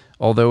fault,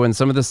 although in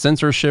some of the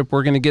censorship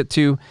we're going to get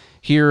to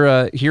here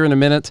in a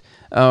minute,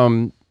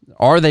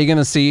 are they going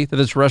to see that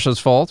it's Russia's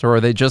fault, or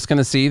are they just going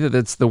to see that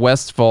it's the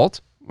West's fault?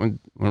 We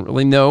don't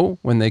really know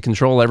when they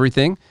control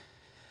everything.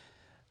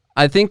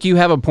 I think you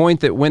have a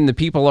point that when the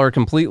people are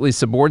completely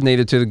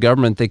subordinated to the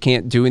government, they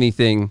can't do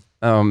anything.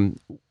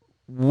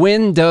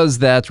 When does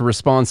that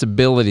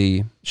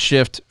responsibility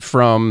shift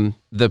from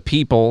the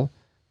people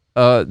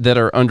that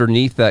are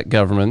underneath that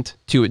government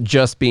to it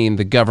just being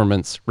the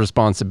government's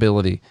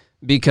responsibility?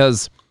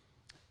 Because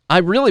I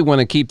really want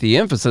to keep the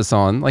emphasis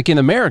on, like in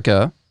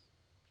America,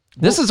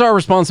 this is our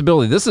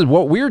responsibility. This is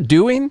what we're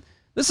doing.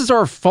 This is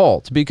our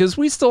fault because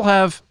we still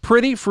have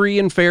pretty free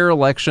and fair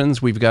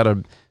elections. We've got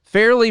a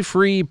fairly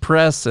free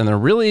press and a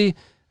really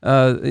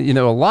a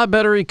lot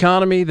better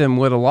economy than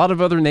what a lot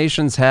of other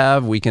nations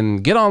have. We can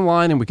get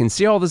online and we can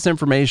see all this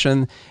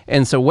information.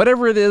 And so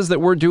whatever it is that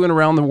we're doing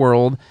around the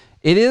world,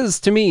 it is,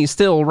 to me,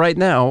 still right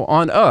now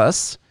on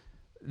us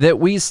that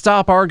we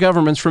stop our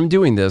governments from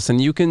doing this.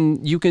 And you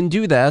can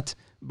do that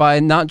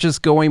by not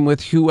just going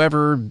with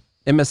whoever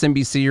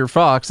MSNBC or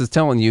Fox is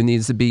telling you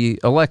needs to be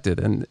elected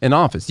and in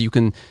office. You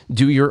can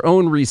do your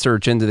own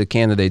research into the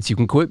candidates. You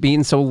can quit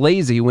being so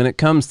lazy when it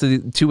comes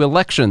to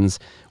elections,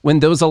 when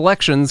those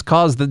elections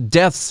cause the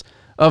deaths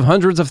of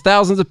hundreds of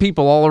thousands of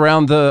people all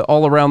around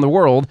the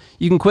world.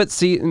 You can quit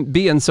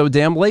being so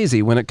damn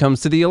lazy when it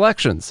comes to the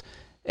elections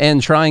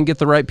and try and get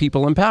the right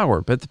people in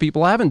power. But the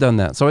people haven't done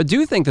that. So I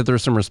do think that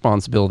there's some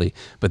responsibility.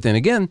 But then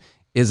again,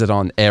 is it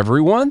on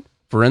everyone?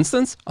 For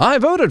instance, I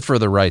voted for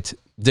the right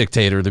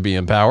dictator to be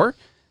in power.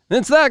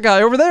 It's that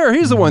guy over there.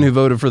 He's the one who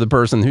voted for the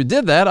person who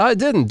did that. I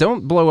didn't.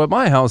 Don't blow up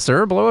my house,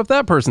 sir. Blow up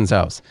that person's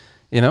house.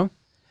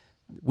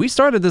 We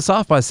started this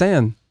off by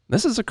saying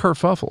this is a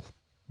kerfuffle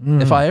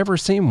if I ever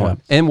seen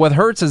one. Yeah. And what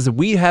hurts is that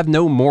we have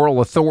no moral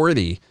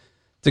authority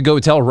to go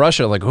tell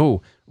Russia, like,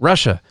 oh,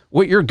 Russia,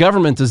 what your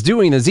government is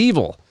doing is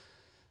evil.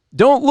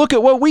 Don't look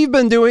at what we've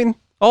been doing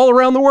all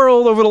around the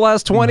world over the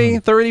last 20,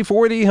 30,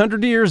 40,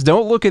 100 years.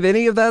 Don't look at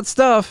any of that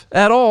stuff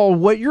at all.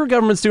 What your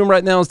government's doing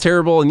right now is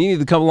terrible, and you need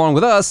to come along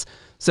with us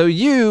so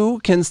you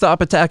can stop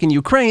attacking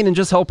Ukraine and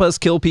just help us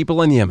kill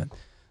people in Yemen.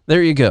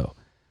 There you go.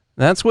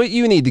 That's what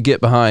you need to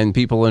get behind,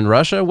 people in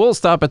Russia. We'll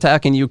stop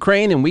attacking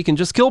Ukraine, and we can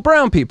just kill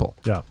brown people.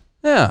 Yeah.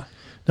 Yeah.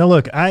 Now,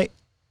 look, I'm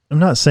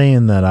not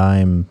saying that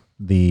I'm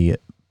the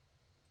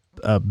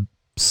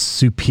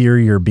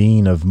superior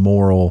being of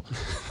morality.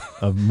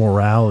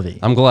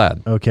 I'm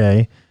glad.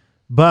 Okay.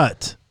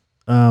 But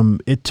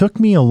it took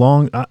me a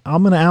long,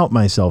 I'm going to out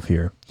myself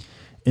here.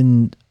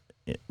 And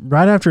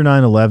right after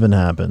 9/11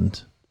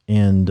 happened,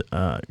 and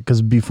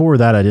because before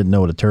that, I didn't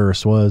know what a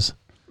terrorist was.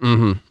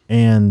 Mm-hmm.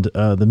 And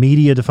the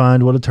media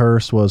defined what a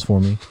terrorist was for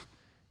me.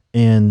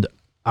 And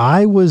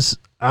I was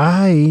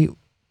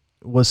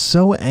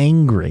so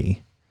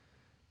angry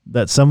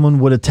that someone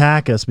would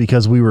attack us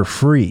because we were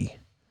free.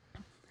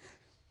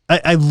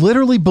 I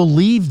literally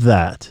believed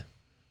that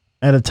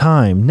at a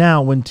time.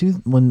 Now, when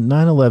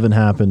 9/11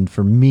 happened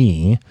for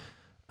me,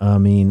 I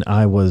mean,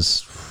 I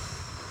was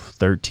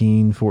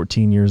 13,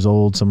 14 years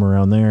old, somewhere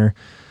around there.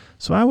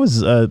 So I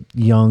was a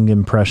young,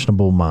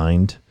 impressionable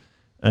mind.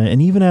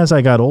 And even as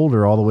I got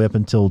older, all the way up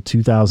until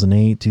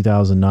 2008,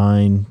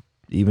 2009,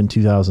 even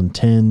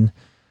 2010,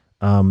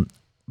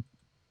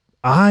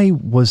 I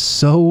was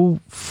so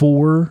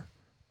for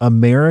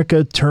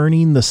America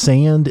turning the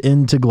sand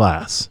into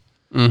glass.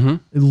 Mm-hmm.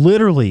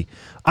 Literally,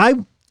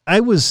 I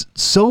was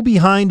so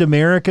behind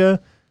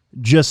America,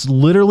 just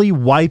literally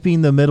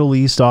wiping the Middle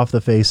East off the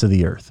face of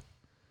the earth.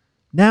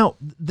 Now,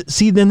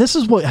 see, then this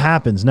is what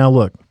happens. Now,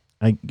 look,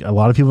 a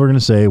lot of people are going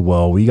to say,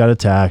 well, we got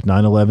attacked.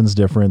 9/11 is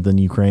different than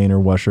Ukraine or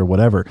Russia or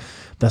whatever.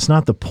 That's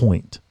not the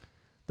point.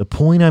 The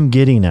point I'm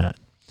getting at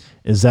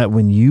is that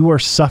when you are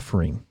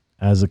suffering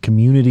as a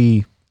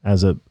community,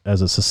 as a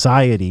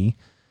society,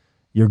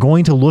 you're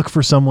going to look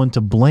for someone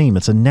to blame.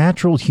 It's a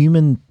natural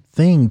human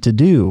thing to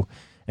do.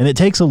 And it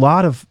takes a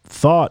lot of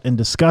thought and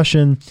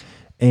discussion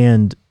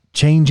and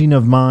changing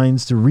of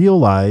minds to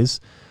realize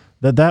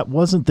that that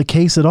wasn't the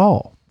case at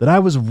all, that I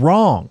was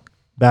wrong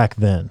back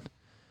then.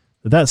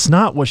 That's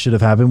not what should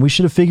have happened. We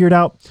should have figured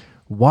out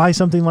why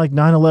something like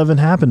 9/11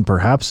 happened.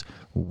 Perhaps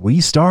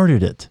we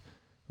started it,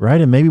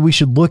 right? And maybe we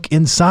should look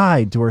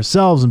inside to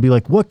ourselves and be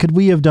like, what could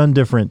we have done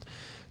different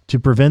to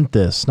prevent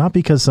this? Not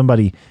because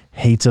somebody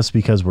hates us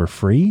because we're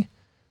free.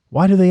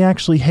 Why do they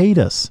actually hate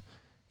us?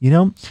 You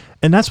know?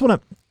 And that's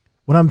what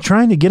I'm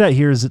trying to get at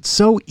here is it's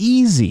so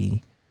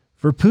easy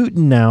for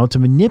Putin now to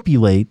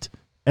manipulate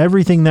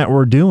everything that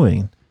we're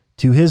doing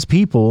to his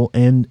people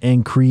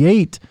and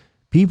create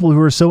people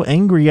who are so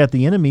angry at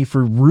the enemy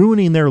for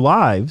ruining their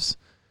lives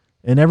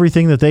and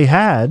everything that they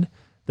had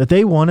that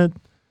they want to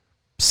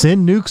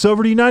send nukes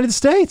over to the United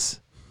States.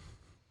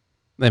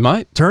 They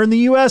might turn the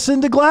U.S.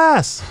 into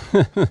glass.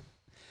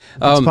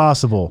 It's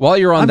possible. While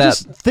you're on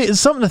that, it's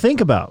something to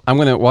think about.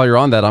 While you're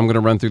on that, I'm gonna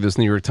run through this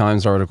New York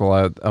Times article.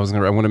 I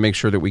want to make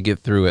sure that we get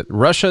through it.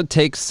 Russia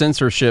takes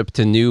censorship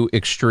to new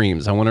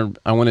extremes. I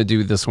want to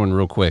do this one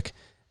real quick.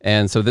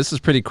 And so this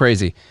is pretty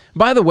crazy.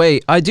 By the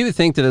way, I do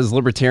think that as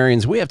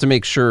libertarians, we have to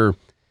make sure,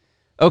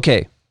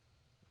 okay,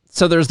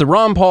 so there's the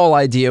Ron Paul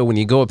idea when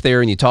you go up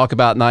there and you talk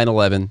about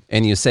 9/11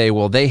 and you say,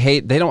 well,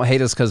 they don't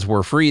hate us because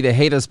we're free. They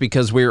hate us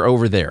because we're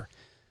over there.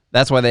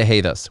 That's why they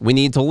hate us. We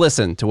need to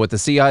listen to what the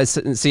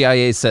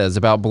CIA says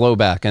about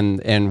blowback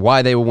and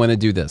why they would want to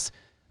do this.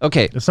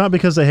 Okay. It's not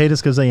because they hate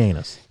us because they ain't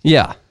us.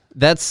 Yeah.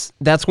 That's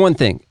one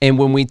thing. And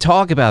when we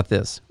talk about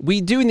this,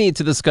 we do need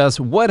to discuss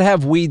what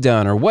have we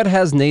done or what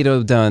has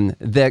NATO done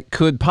that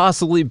could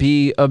possibly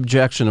be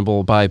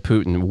objectionable by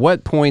Putin?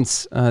 What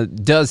points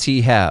does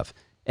he have?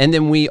 And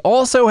then we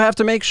also have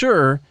to make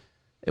sure,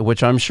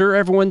 which I'm sure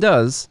everyone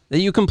does,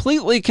 that you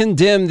completely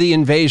condemn the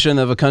invasion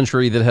of a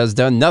country that has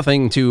done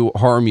nothing to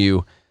harm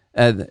you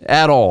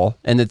at all,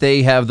 and that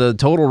they have the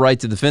total right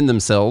to defend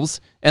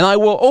themselves. And I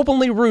will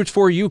openly root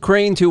for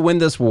Ukraine to win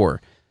this war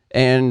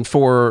and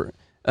for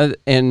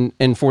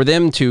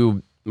them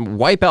to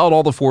wipe out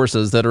all the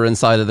forces that are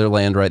inside of their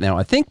land right now.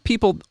 I think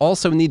people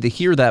also need to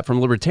hear that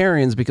from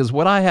libertarians, because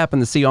what I happen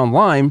to see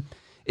online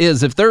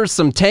is if there's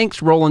some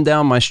tanks rolling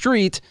down my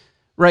street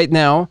right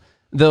now,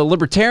 the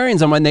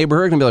libertarians in my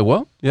neighborhood are going to be like,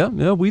 well, yeah,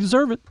 we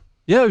deserve it.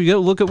 Yeah, you got to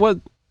look at what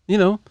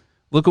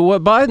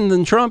Biden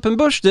and Trump and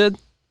Bush did.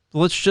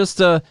 Let's just,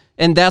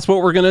 and that's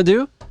what we're going to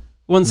do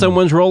when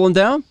someone's rolling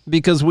down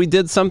because we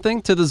did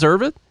something to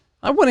deserve it.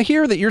 I want to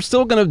hear that you're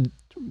still going to,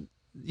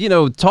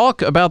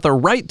 talk about the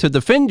right to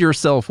defend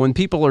yourself when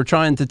people are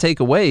trying to take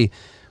away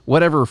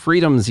whatever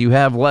freedoms you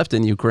have left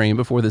in Ukraine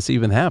before this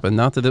even happened.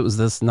 Not that it was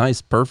this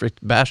nice, perfect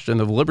bastion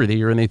of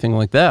liberty or anything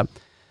like that.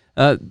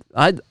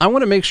 I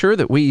want to make sure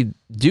that we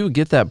do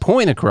get that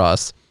point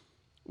across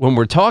when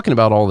we're talking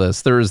about all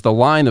this. There's the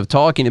line of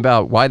talking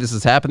about why this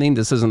is happening.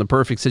 This isn't a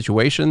perfect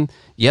situation.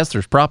 Yes,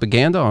 there's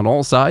propaganda on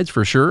all sides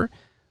for sure,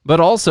 but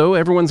also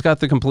everyone's got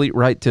the complete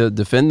right to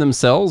defend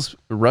themselves.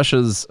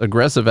 Russia's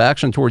aggressive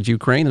action towards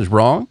Ukraine is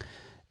wrong,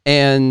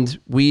 and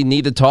we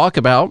need to talk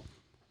about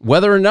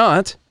whether or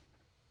not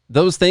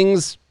those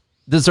things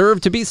deserve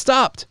to be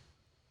stopped.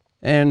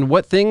 And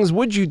what things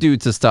would you do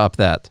to stop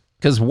that?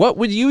 Because what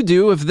would you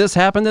do if this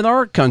happened in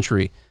our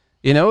country?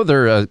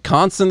 They're a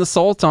constant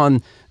assault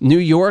on New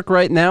York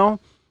right now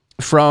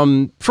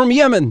from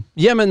Yemen.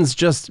 Yemen's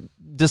just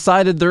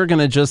decided they're going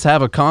to just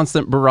have a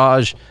constant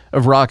barrage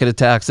of rocket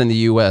attacks in the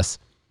U.S.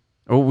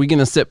 Are we going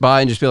to sit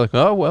by and just be like,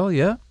 oh, well,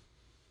 yeah.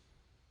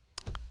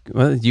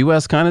 Well, the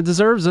U.S. kind of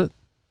deserves it.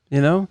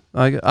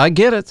 I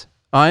get it.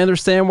 I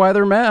understand why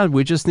they're mad.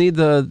 We just need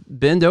to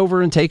bend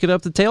over and take it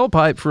up the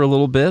tailpipe for a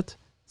little bit.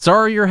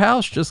 Sorry, your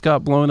house just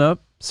got blown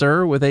up,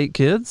 sir, with 8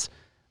 kids.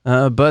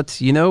 But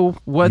you know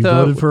what? You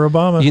voted for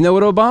Obama. You know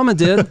what Obama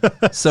did.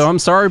 So I'm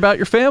sorry about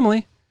your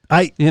family.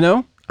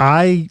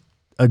 I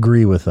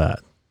agree with that.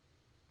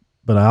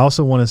 But I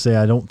also want to say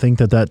I don't think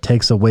that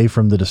takes away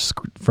from the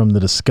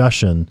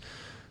discussion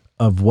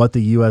of what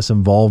the U.S.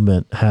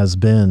 involvement has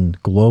been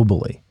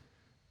globally.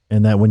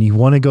 And that when you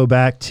want to go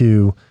back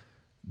to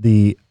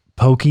the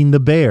poking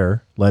the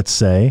bear, let's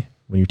say,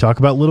 when you talk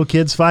about little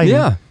kids fighting,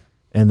 Yeah.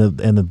 and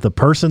the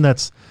person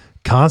that's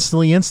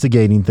constantly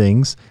instigating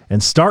things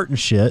and starting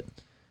shit,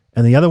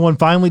 and the other one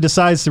finally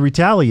decides to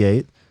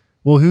retaliate,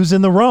 well, who's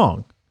in the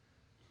wrong?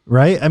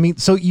 Right? I mean,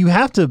 so you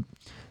have to,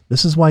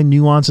 this is why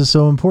nuance is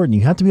so important.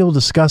 You have to be able to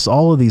discuss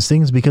all of these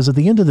things, because at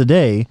the end of the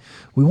day,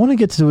 we want to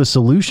get to a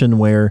solution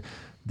where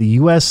the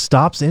U.S.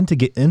 stops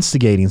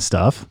instigating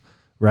stuff,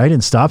 right?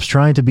 And stops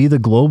trying to be the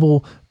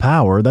global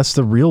power. That's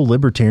the real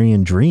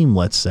libertarian dream,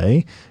 let's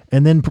say.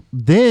 And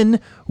then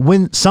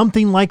when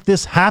something like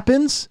this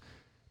happens,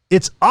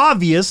 it's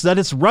obvious that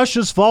it's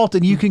Russia's fault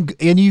and you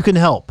can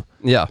help.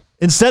 Yeah.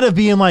 Instead of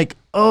being like,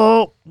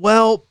 oh,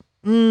 well,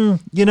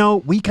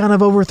 we kind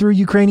of overthrew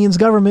Ukrainians'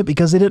 government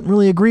because they didn't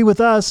really agree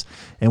with us,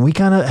 and we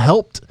kind of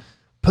helped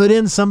put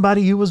in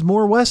somebody who was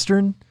more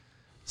Western.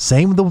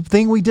 Same the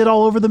thing we did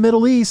all over the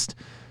Middle East.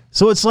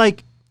 So it's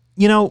like,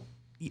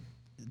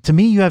 to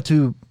me, we have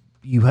to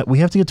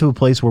get to a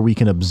place where we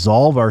can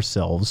absolve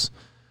ourselves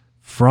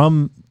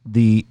from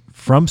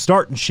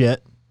starting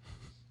shit,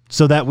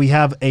 so that we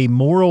have a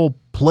moral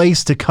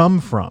place to come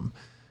from.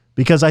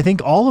 Because I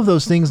think all of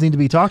those things need to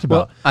be talked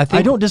about. Well,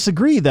 I don't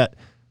disagree that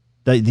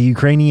the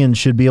Ukrainians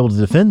should be able to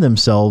defend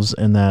themselves,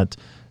 and that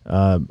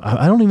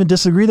I don't even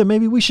disagree that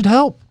maybe we should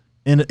help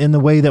in the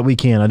way that we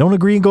can. I don't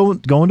agree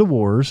going to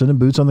wars and in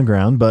boots on the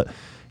ground, but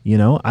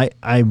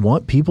I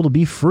want people to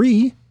be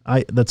free.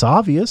 That's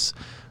obvious.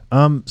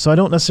 So I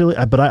don't necessarily,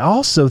 but I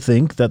also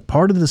think that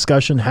part of the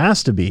discussion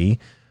has to be,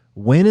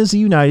 when is the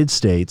United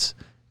States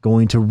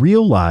going to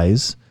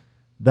realize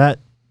that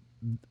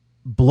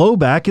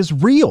blowback is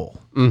real?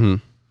 Mm-hmm.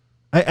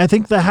 I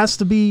think that has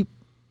to be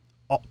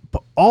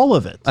all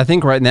of it. I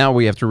think right now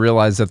we have to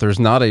realize that there's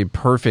not a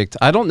perfect,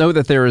 I don't know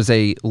that there is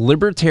a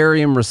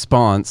libertarian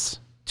response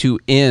to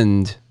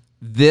end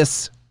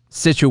this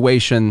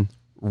situation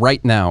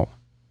right now.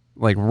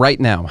 Like right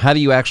now, how do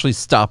you actually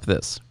stop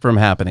this from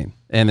happening?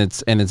 And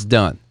it's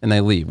done, and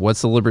they leave.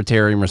 What's the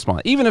libertarian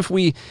response? Even if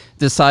we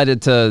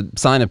decided to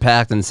sign a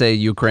pact and say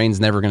Ukraine's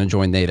never going to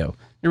join NATO,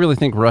 you really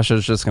think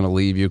Russia's just going to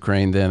leave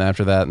Ukraine then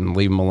after that and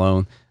leave them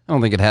alone? I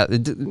don't think it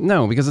has.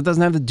 No, because it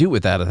doesn't have to do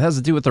with that. It has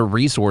to do with the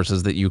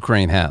resources that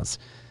Ukraine has.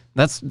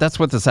 That's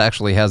what this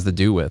actually has to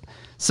do with.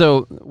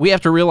 So we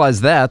have to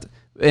realize that.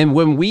 And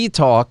when we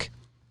talk,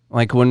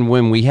 like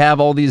when we have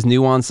all these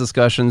nuanced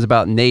discussions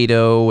about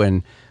NATO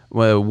and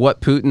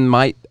what Putin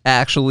might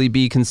actually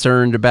be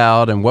concerned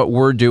about and what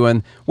we're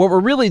doing, what we're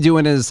really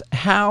doing is,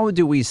 how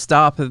do we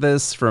stop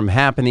this from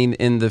happening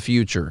in the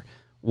future?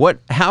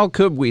 How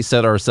could we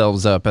set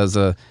ourselves up as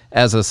a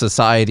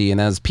society and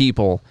as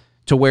people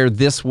to where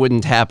this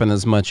wouldn't happen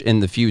as much in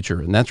the future?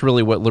 And that's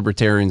really what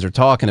libertarians are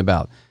talking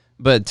about.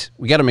 But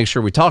we got to make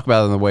sure we talk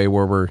about it in a way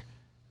where we're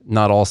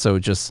not also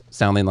just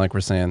sounding like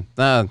we're saying,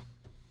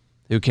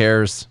 who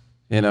cares?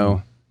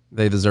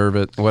 They deserve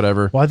it,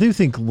 whatever. Well, I do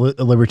think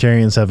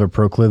libertarians have a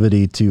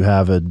proclivity to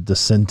have a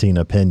dissenting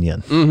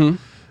opinion,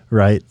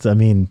 right? I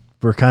mean,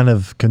 we're kind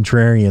of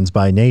contrarians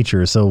by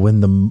nature. So when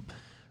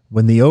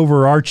the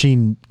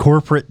overarching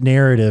corporate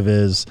narrative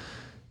is,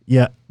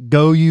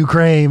 go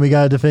Ukraine, we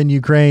got to defend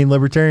Ukraine,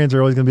 libertarians are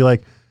always going to be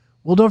like,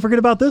 well, don't forget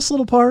about this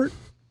little part.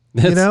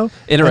 It's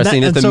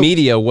interesting that the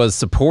media was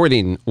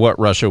supporting what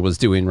Russia was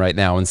doing right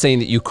now and saying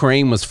that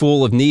Ukraine was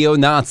full of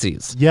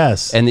neo-Nazis.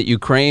 Yes. And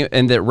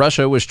that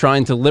Russia was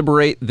trying to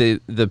liberate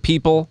the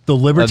people. The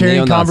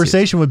libertarian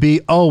conversation would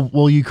be, oh,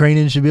 well,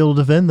 Ukrainians should be able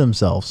to defend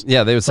themselves.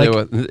 Yeah, they would say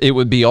it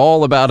would be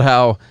all about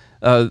how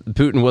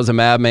Putin was a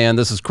madman.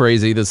 This is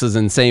crazy. This is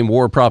insane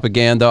war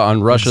propaganda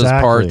on Russia's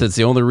part. That's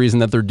the only reason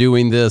that they're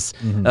doing this.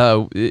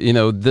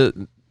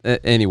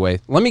 Anyway,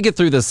 let me get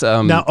through this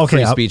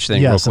free speech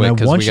thing real quick,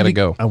 because we got to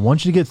go. I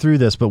want you to get through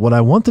this, but what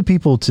I want the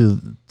people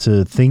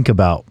to think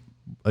about,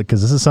 because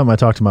this is something I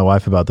talked to my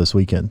wife about this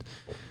weekend,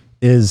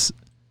 is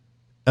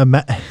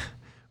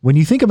when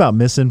you think about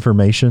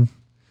misinformation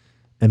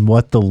and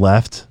what the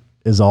left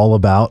is all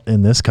about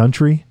in this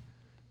country,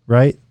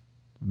 right?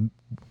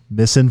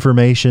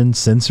 Misinformation,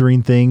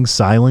 censoring things,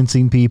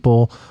 silencing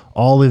people,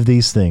 all of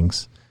these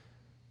things.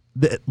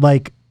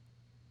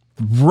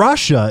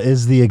 Russia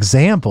is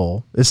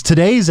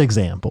today's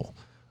example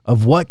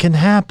of what can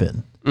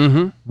happen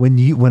when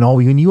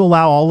you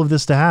allow all of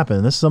this to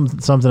happen. This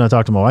is something I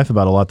talked to my wife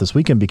about a lot this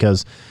weekend,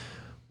 because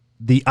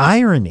the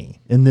irony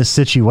in this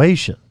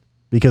situation,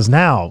 because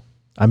now,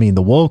 I mean,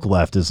 the woke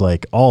left is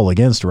like all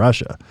against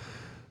Russia,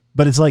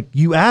 but it's like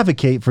you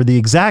advocate for the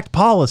exact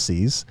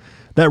policies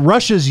that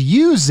Russia's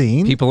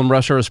using. People in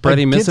Russia are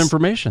spreading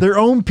misinformation. Their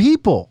own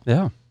people.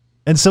 Yeah.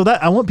 And so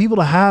I want people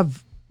to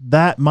have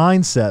that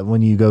mindset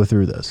when you go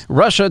through this.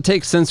 Russia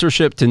takes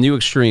censorship to new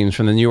extremes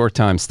from the New York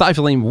Times,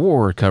 stifling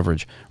war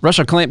coverage.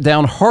 Russia clamped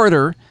down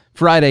harder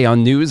Friday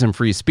on news and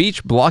free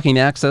speech, blocking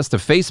access to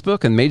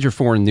Facebook and major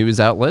foreign news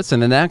outlets,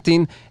 and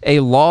enacting a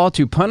law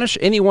to punish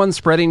anyone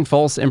spreading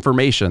false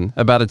information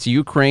about its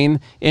Ukraine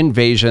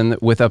invasion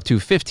with up to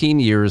 15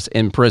 years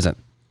in prison.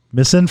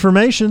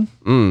 Misinformation.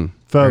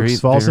 Folks,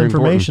 false very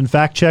information.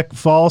 Fact check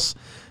false.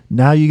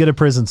 Now you get a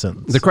prison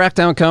sentence. The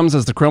crackdown comes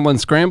as the Kremlin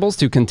scrambles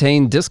to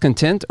contain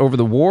discontent over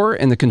the war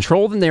and to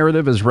control the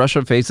narrative as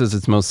Russia faces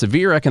its most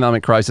severe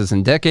economic crisis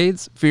in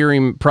decades.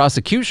 Fearing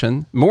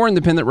prosecution, more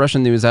independent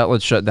Russian news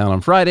outlets shut down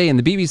on Friday, and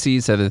the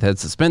BBC said it had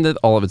suspended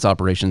all of its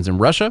operations in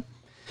Russia.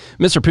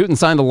 Mr. Putin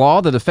signed a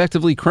law that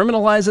effectively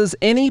criminalizes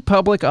any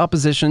public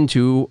opposition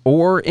to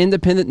or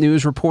independent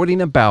news reporting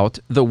about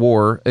the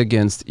war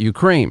against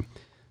Ukraine.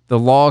 The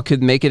law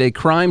could make it a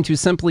crime to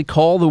simply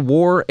call the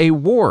war a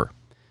war.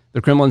 The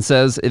Kremlin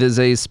says it is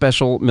a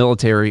special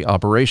military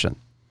operation.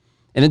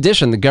 In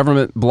addition, the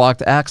government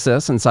blocked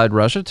access inside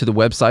Russia to the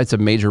websites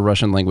of major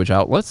Russian language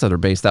outlets that are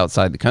based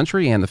outside the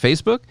country and the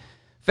Facebook.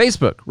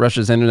 Facebook,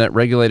 Russia's internet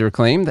regulator,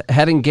 claimed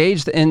had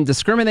engaged in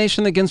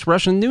discrimination against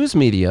Russian news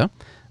media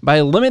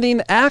by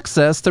limiting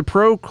access to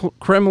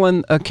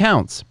pro-Kremlin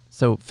accounts.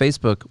 So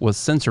Facebook was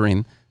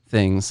censoring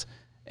things,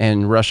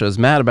 and Russia is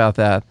mad about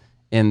that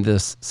in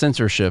this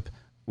censorship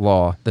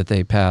law that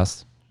they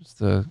passed.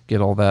 To get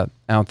all that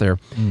out there,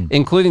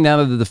 including that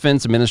of the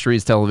Defense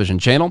Ministry's television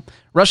channel.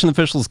 Russian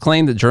officials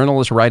claim that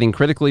journalists writing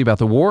critically about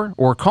the war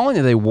or calling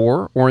it a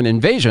war or an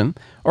invasion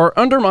are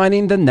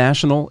undermining the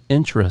national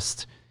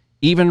interest,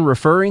 even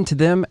referring to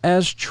them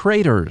as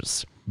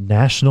traitors.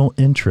 National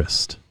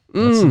interest.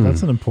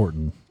 That's an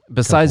important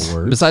Besides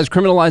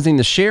criminalizing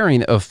the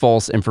sharing of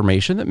false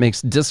information, it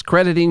makes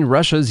discrediting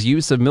Russia's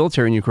use of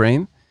military in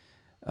Ukraine,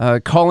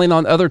 calling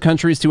on other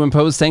countries to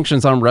impose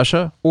sanctions on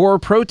Russia, or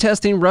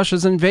protesting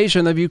Russia's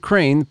invasion of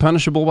Ukraine,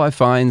 punishable by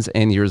fines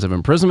and years of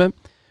imprisonment.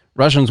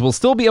 Russians will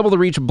still be able to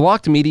reach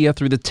blocked media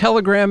through the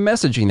Telegram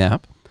messaging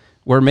app,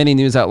 where many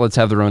news outlets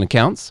have their own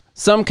accounts.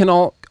 Some can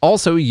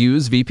also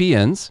use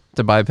VPNs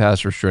to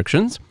bypass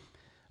restrictions.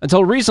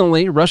 Until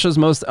recently, Russia's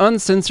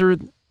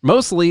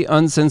mostly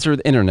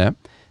uncensored internet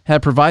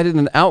had provided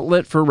an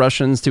outlet for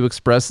Russians to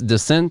express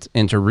dissent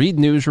and to read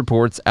news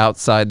reports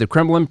outside the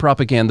Kremlin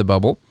propaganda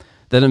bubble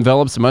that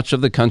envelops much of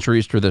the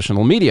country's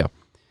traditional media.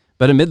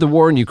 But amid the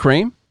war in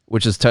Ukraine,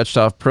 which has touched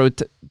off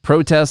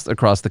protests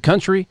across the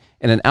country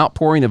and an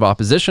outpouring of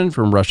opposition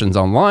from Russians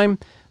online,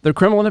 the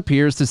Kremlin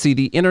appears to see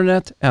the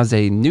internet as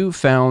a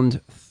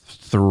newfound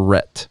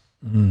threat.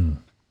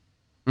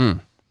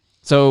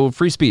 So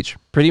free speech,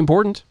 pretty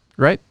important,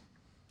 right?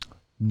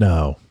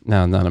 No,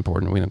 not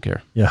important. We don't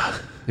care. Yeah.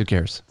 Who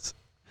cares?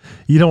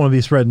 You don't want to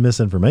be spreading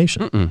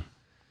misinformation.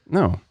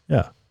 No.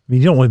 Yeah. I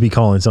mean, you don't want to be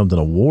calling something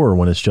a war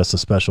when it's just a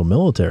special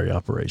military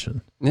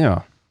operation.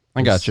 Yeah,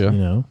 I got you. You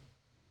know,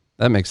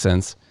 that makes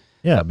sense.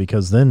 Yeah,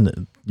 because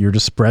then you're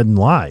just spreading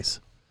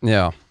lies.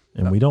 Yeah.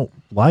 And we don't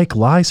like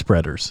lie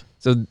spreaders.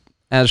 So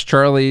as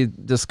Charlie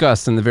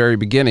discussed in the very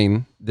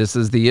beginning, this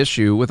is the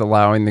issue with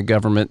allowing the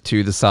government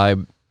to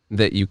decide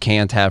that you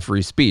can't have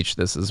free speech.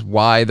 This is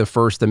why the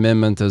First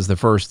Amendment is the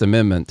First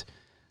Amendment,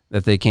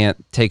 that they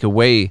can't take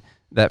away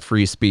that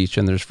free speech,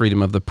 and there's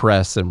freedom of the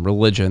press and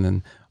religion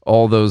and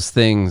all those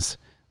things,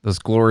 those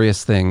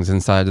glorious things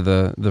inside of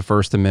the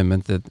First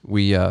Amendment that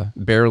we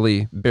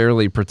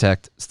barely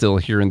protect still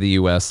here in the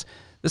U.S.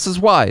 This is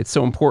why it's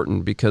so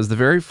important, because the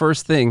very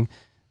first thing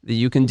that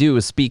you can do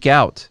is speak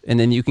out, and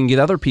then you can get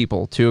other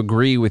people to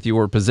agree with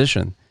your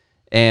position.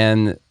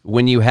 And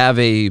when you have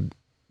a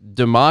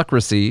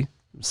democracy,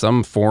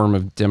 some form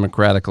of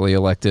democratically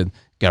elected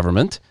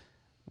government,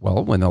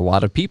 well, when a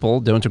lot of people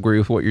don't agree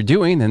with what you're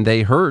doing and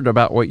they heard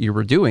about what you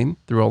were doing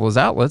through all those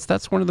outlets,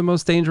 that's one of the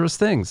most dangerous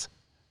things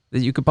that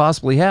you could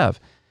possibly have.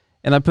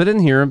 And I put in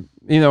here,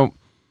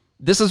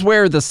 this is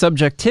where the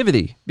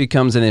subjectivity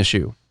becomes an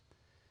issue.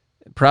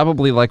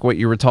 Probably like what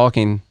you were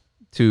talking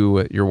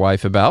to your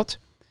wife about.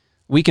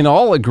 We can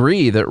all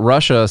agree that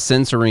Russia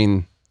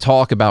censoring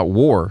talk about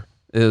war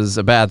is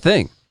a bad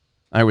thing,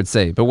 I would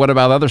say. But what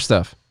about other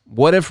stuff?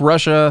 What if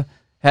Russia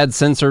had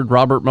censored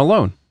Robert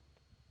Malone?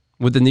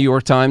 Would the New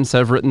York Times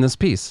have written this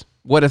piece?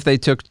 What if they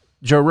took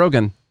Joe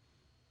Rogan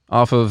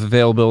off of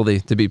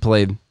availability to be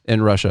played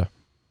in Russia?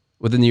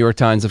 Would the New York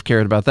Times have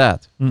cared about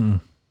that?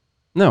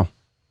 No,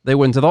 they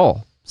wouldn't at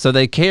all. So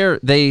they care.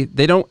 They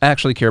don't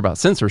actually care about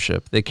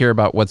censorship. They care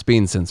about what's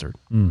being censored.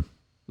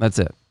 That's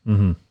it.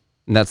 And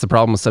that's the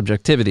problem with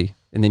subjectivity.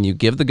 And then you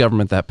give the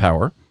government that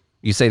power.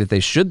 You say that they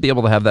should be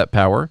able to have that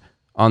power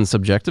on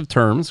subjective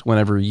terms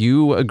whenever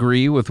you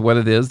agree with what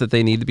it is that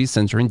they need to be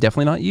censoring.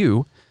 Definitely not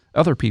you.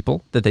 Other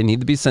people that they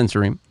need to be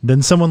censoring.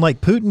 Then someone like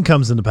Putin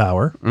comes into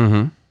power,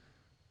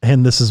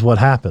 and this is what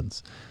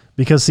happens.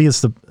 Because, see,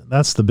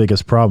 that's the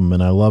biggest problem,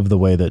 and I love the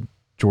way that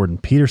Jordan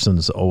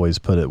Peterson's always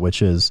put it,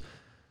 which is,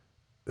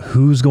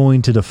 who's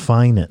going to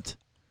define it?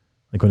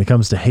 Like when it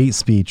comes to hate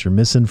speech or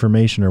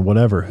misinformation or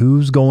whatever,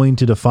 who's going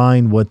to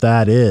define what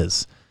that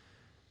is?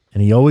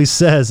 And he always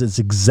says it's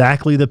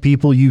exactly the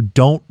people you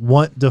don't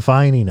want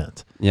defining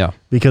it. Yeah.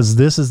 Because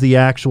this is the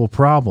actual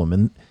problem.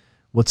 And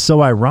what's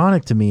so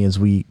ironic to me is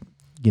we've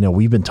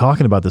been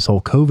talking about this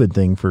whole COVID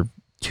thing for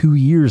 2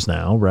 years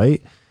now,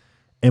 right?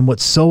 And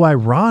what's so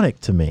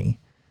ironic to me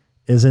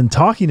is in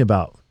talking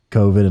about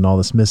COVID and all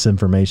this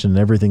misinformation and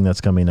everything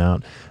that's coming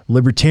out,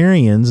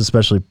 libertarians,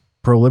 especially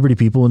pro-liberty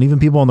people and even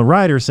people on the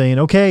right are saying,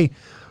 okay,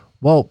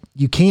 well,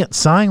 you can't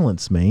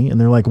silence me. And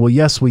they're like, well,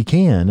 yes, we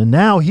can. And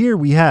now here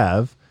we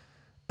have,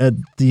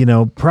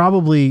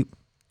 probably,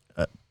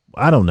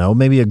 I don't know,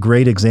 maybe a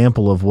great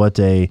example of what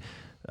a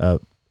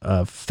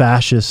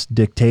fascist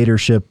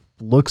dictatorship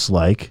looks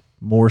like,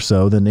 more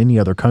so than any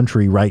other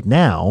country right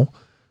now,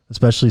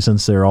 especially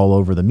since they're all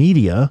over the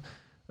media.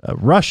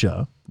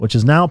 Russia, which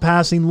is now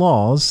passing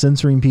laws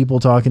censoring people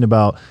talking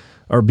about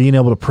or being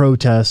able to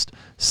protest,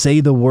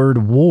 say the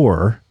word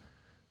war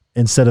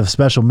instead of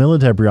special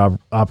military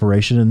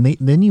operation. And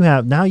then you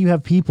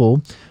have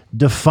people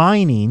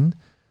defining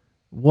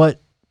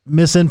what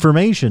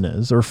misinformation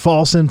is or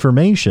false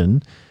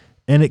information,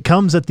 and it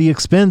comes at the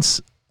expense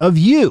of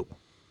you.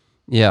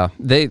 Yeah,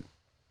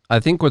 I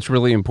think what's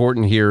really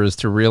important here is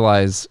to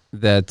realize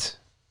that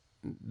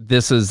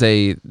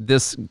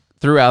this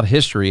throughout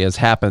history has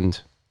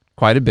happened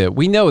quite a bit.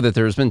 We know that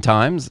there's been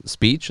times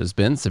speech has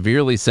been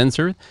severely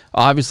censored.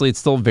 Obviously, it's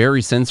still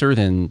very censored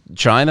in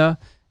China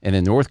and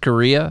in North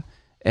Korea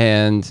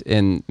and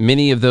in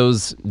many of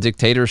those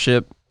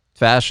dictatorship,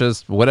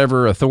 fascist,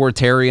 whatever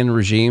authoritarian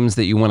regimes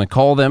that you want to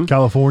call them.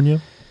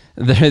 California.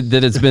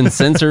 That it's been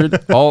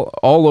censored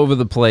all over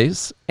the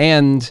place.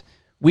 And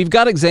we've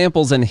got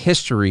examples in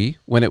history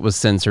when it was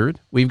censored.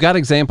 We've got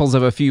examples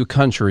of a few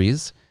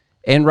countries.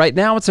 And right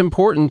now it's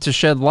important to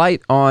shed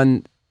light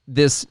on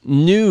this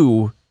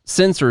new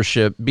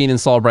censorship being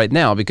installed right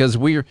now, because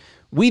we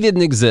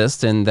didn't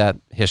exist in that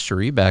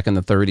history back in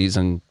the 30s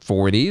and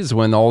 40s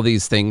when all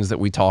these things that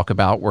we talk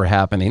about were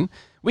happening.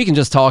 We can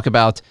just talk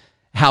about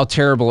how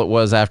terrible it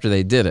was after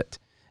they did it.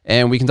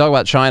 And we can talk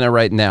about China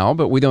right now,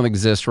 but we don't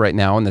exist right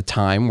now in the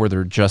time where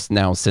they're just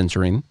now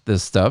censoring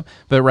this stuff.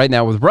 But right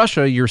now with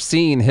Russia, you're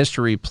seeing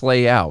history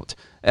play out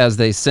as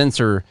they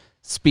censor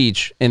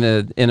speech in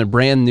a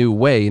brand new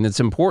way. And it's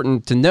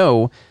important to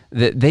know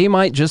that they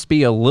might just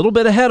be a little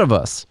bit ahead of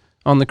us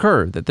on the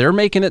curve, that they're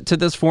making it to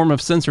this form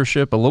of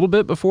censorship a little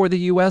bit before the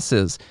U.S.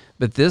 is.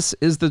 But this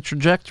is the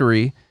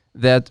trajectory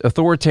that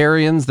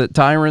authoritarians, that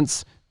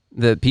tyrants,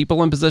 that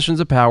people in positions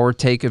of power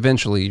take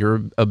eventually.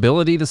 Your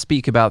ability to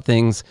speak about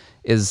things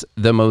is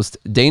the most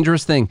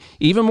dangerous thing,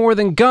 even more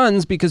than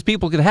guns, because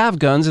people could have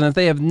guns, and if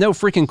they have no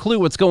freaking clue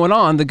what's going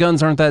on, the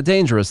guns aren't that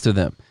dangerous to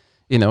them.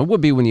 It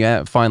would be when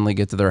you finally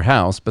get to their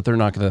house, but they're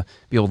not going to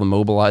be able to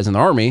mobilize an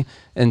army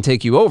and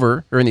take you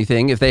over or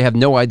anything if they have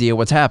no idea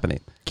what's happening.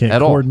 Can't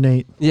at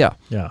coordinate. All.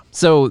 Yeah.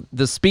 So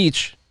the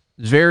speech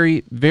is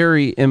very,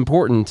 very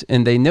important,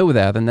 and they know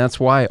that, and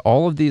that's why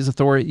all of these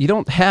you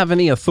don't have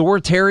any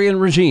authoritarian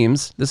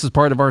regimes. This is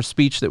part of our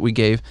speech that we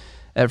gave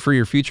at Free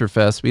Your Future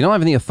Fest. We don't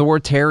have any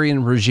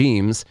authoritarian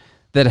regimes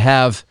that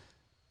have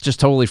just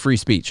totally free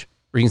speech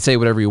where you can say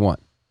whatever you want.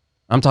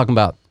 I'm talking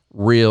about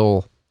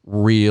real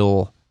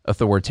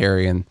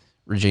authoritarian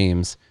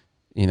regimes,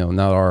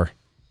 not our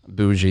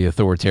bougie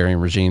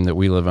authoritarian regime that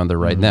we live under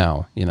right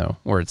now,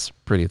 where it's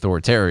pretty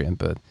authoritarian,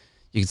 but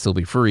you can still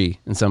be free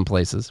in some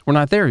places. We're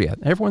not there yet.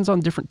 Everyone's on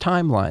different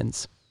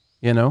timelines,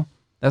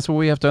 That's what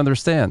we have to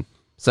understand.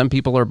 Some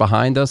people are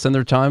behind us in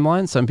their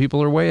timeline. Some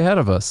people are way ahead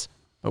of us,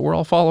 but we're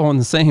all following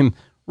the same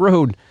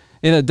road.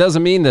 And it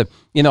doesn't mean that,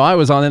 I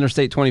was on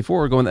Interstate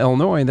 24 going to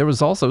Illinois, and there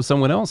was also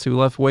someone else who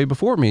left way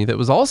before me that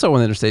was also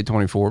on Interstate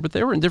 24, but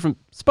they were in different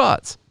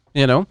spots.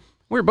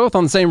 We're both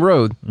on the same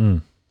road,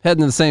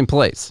 heading to the same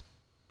place.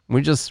 We're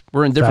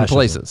in different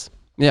places.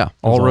 Yeah,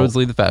 all roads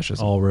lead to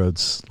fascism. All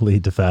roads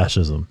lead to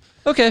fascism.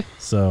 Okay.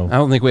 So I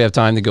don't think we have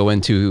time to go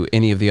into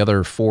any of the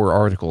other 4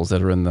 articles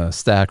that are in the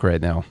stack right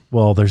now.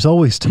 Well, there's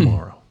always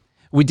tomorrow.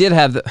 We did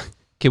have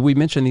can we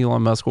mention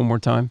Elon Musk one more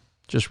time?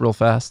 Just real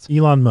fast.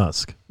 Elon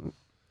Musk.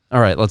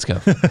 All right, let's go.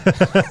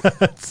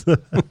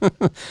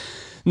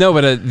 No,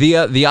 but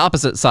the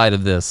opposite side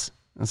of this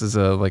is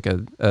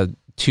a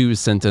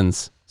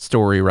 2-sentence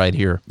story right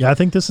here. Yeah, I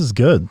think this is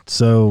good.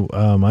 So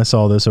I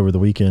saw this over the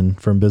weekend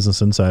from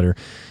Business Insider.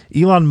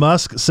 Elon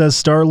Musk says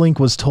Starlink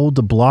was told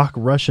to block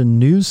Russian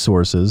news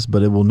sources,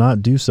 but it will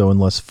not do so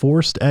unless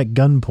forced at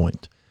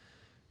gunpoint.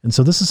 And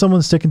so this is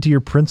someone sticking to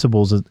your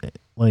principles.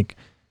 Like,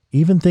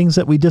 even things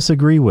that we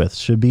disagree with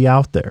should be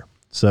out there.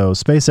 So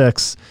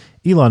SpaceX,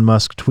 Elon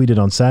Musk tweeted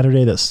on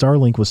Saturday that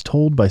Starlink was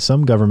told by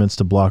some governments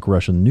to block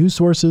Russian news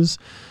sources.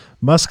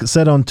 Musk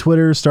said on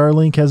Twitter,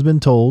 Starlink has been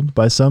told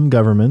by some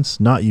governments,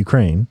 not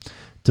Ukraine,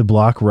 to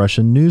block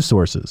Russian news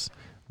sources.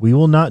 We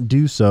will not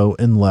do so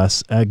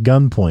unless at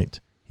gunpoint,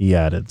 he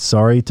added.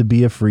 Sorry to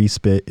be a free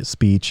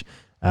speech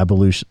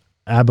absolutist.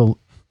 I don't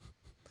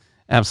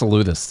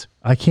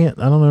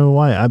know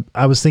why.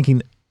 I was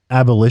thinking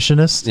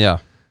abolitionist. Yeah.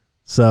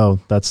 So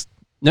that's...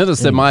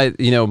 Notice that my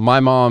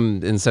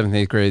mom in 7th and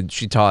 8th grade,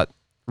 she taught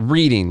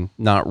reading,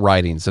 not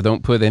writing. So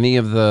don't put any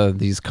of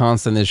these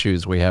constant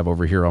issues we have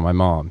over here on my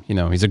mom.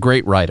 He's a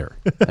great writer,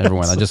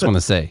 everyone. I just want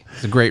to say,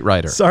 he's a great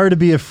writer. Sorry to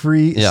be a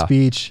free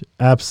speech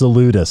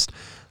absolutist.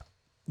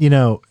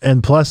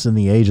 And plus in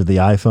the age of the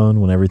iPhone,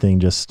 when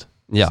everything just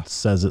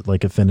says it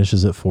like it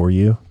finishes it for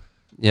you.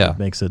 Yeah. It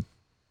makes it...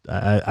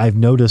 I've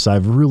noticed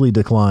I've really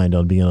declined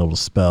on being able to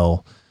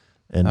spell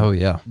and Oh,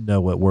 yeah.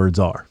 know what words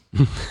are.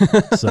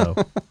 So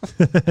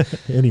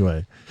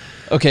anyway.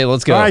 Okay,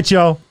 let's go. All right,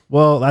 y'all.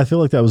 Well, I feel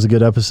like that was a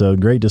good episode.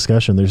 Great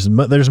discussion. There's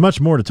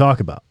much more to talk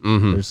about.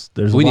 There's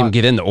We a didn't even lot.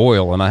 get into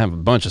oil, and I have a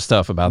bunch of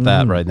stuff about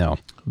that right now.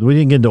 We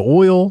didn't get into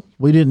oil.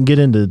 We didn't get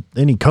into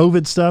any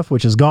COVID stuff,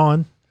 which is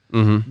gone.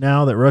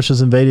 Now that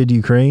Russia's invaded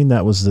Ukraine,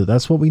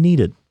 that's what we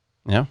needed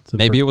Yeah,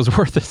 maybe it was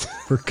worth it.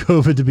 for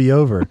COVID to be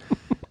over.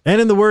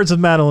 And in the words of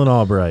Madeleine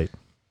Albright,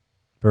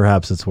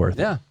 perhaps it's worth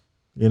it. Yeah,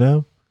 You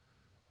know?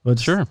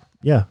 sure.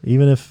 Yeah,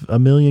 even if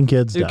 1 million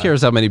kids Who die.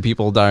 cares how many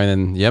people dying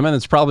in Yemen?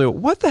 It's probably,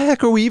 what the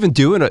heck are we even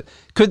doing?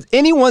 Could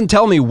anyone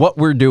tell me what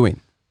we're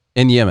doing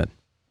in Yemen?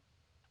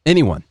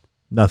 Anyone?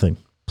 Nothing.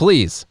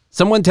 Please,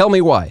 someone tell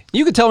me why.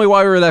 You could tell me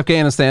why we were in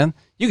Afghanistan.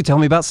 You could tell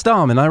me about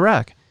Stam in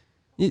Iraq.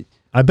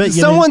 I bet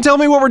Someone tell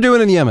me what we're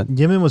doing in Yemen.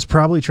 Yemen was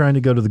probably trying to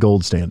go to the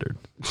gold standard.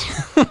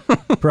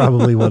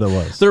 Probably what it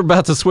was. They're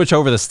about to switch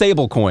over to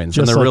stable coins,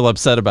 and they're real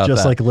upset about that.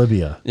 Just like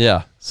Libya.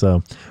 Yeah.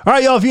 So, all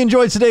right, y'all, if you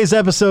enjoyed today's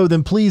episode,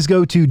 then please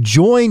go to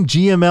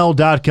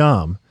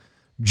joingml.com.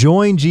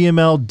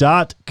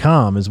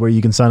 Joingml.com is where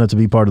you can sign up to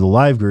be part of the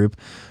live group.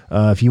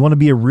 If you want to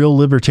be a real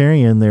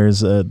libertarian,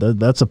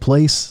 that's a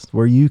place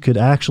where you could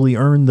actually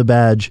earn the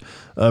badge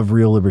of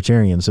real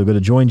libertarian. So go to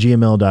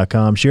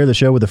joingml.com, share the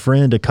show with a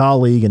friend, a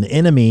colleague, an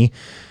enemy.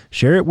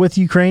 Share it with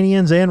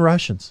Ukrainians and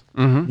Russians.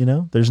 You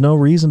know, there's no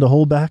reason to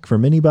hold back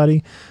from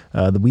anybody.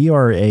 We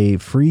are a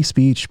free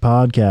speech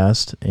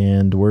podcast,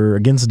 and we're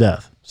against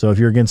death. So if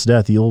you're against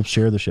death, you'll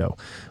share the show.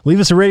 Leave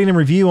us a rating and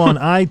review on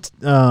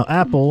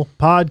Apple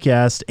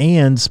Podcast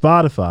and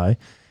Spotify.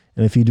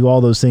 And if you do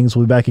all those things,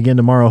 we'll be back again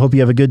tomorrow. Hope you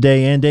have a good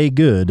day and a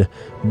good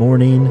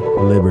morning,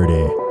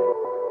 Liberty.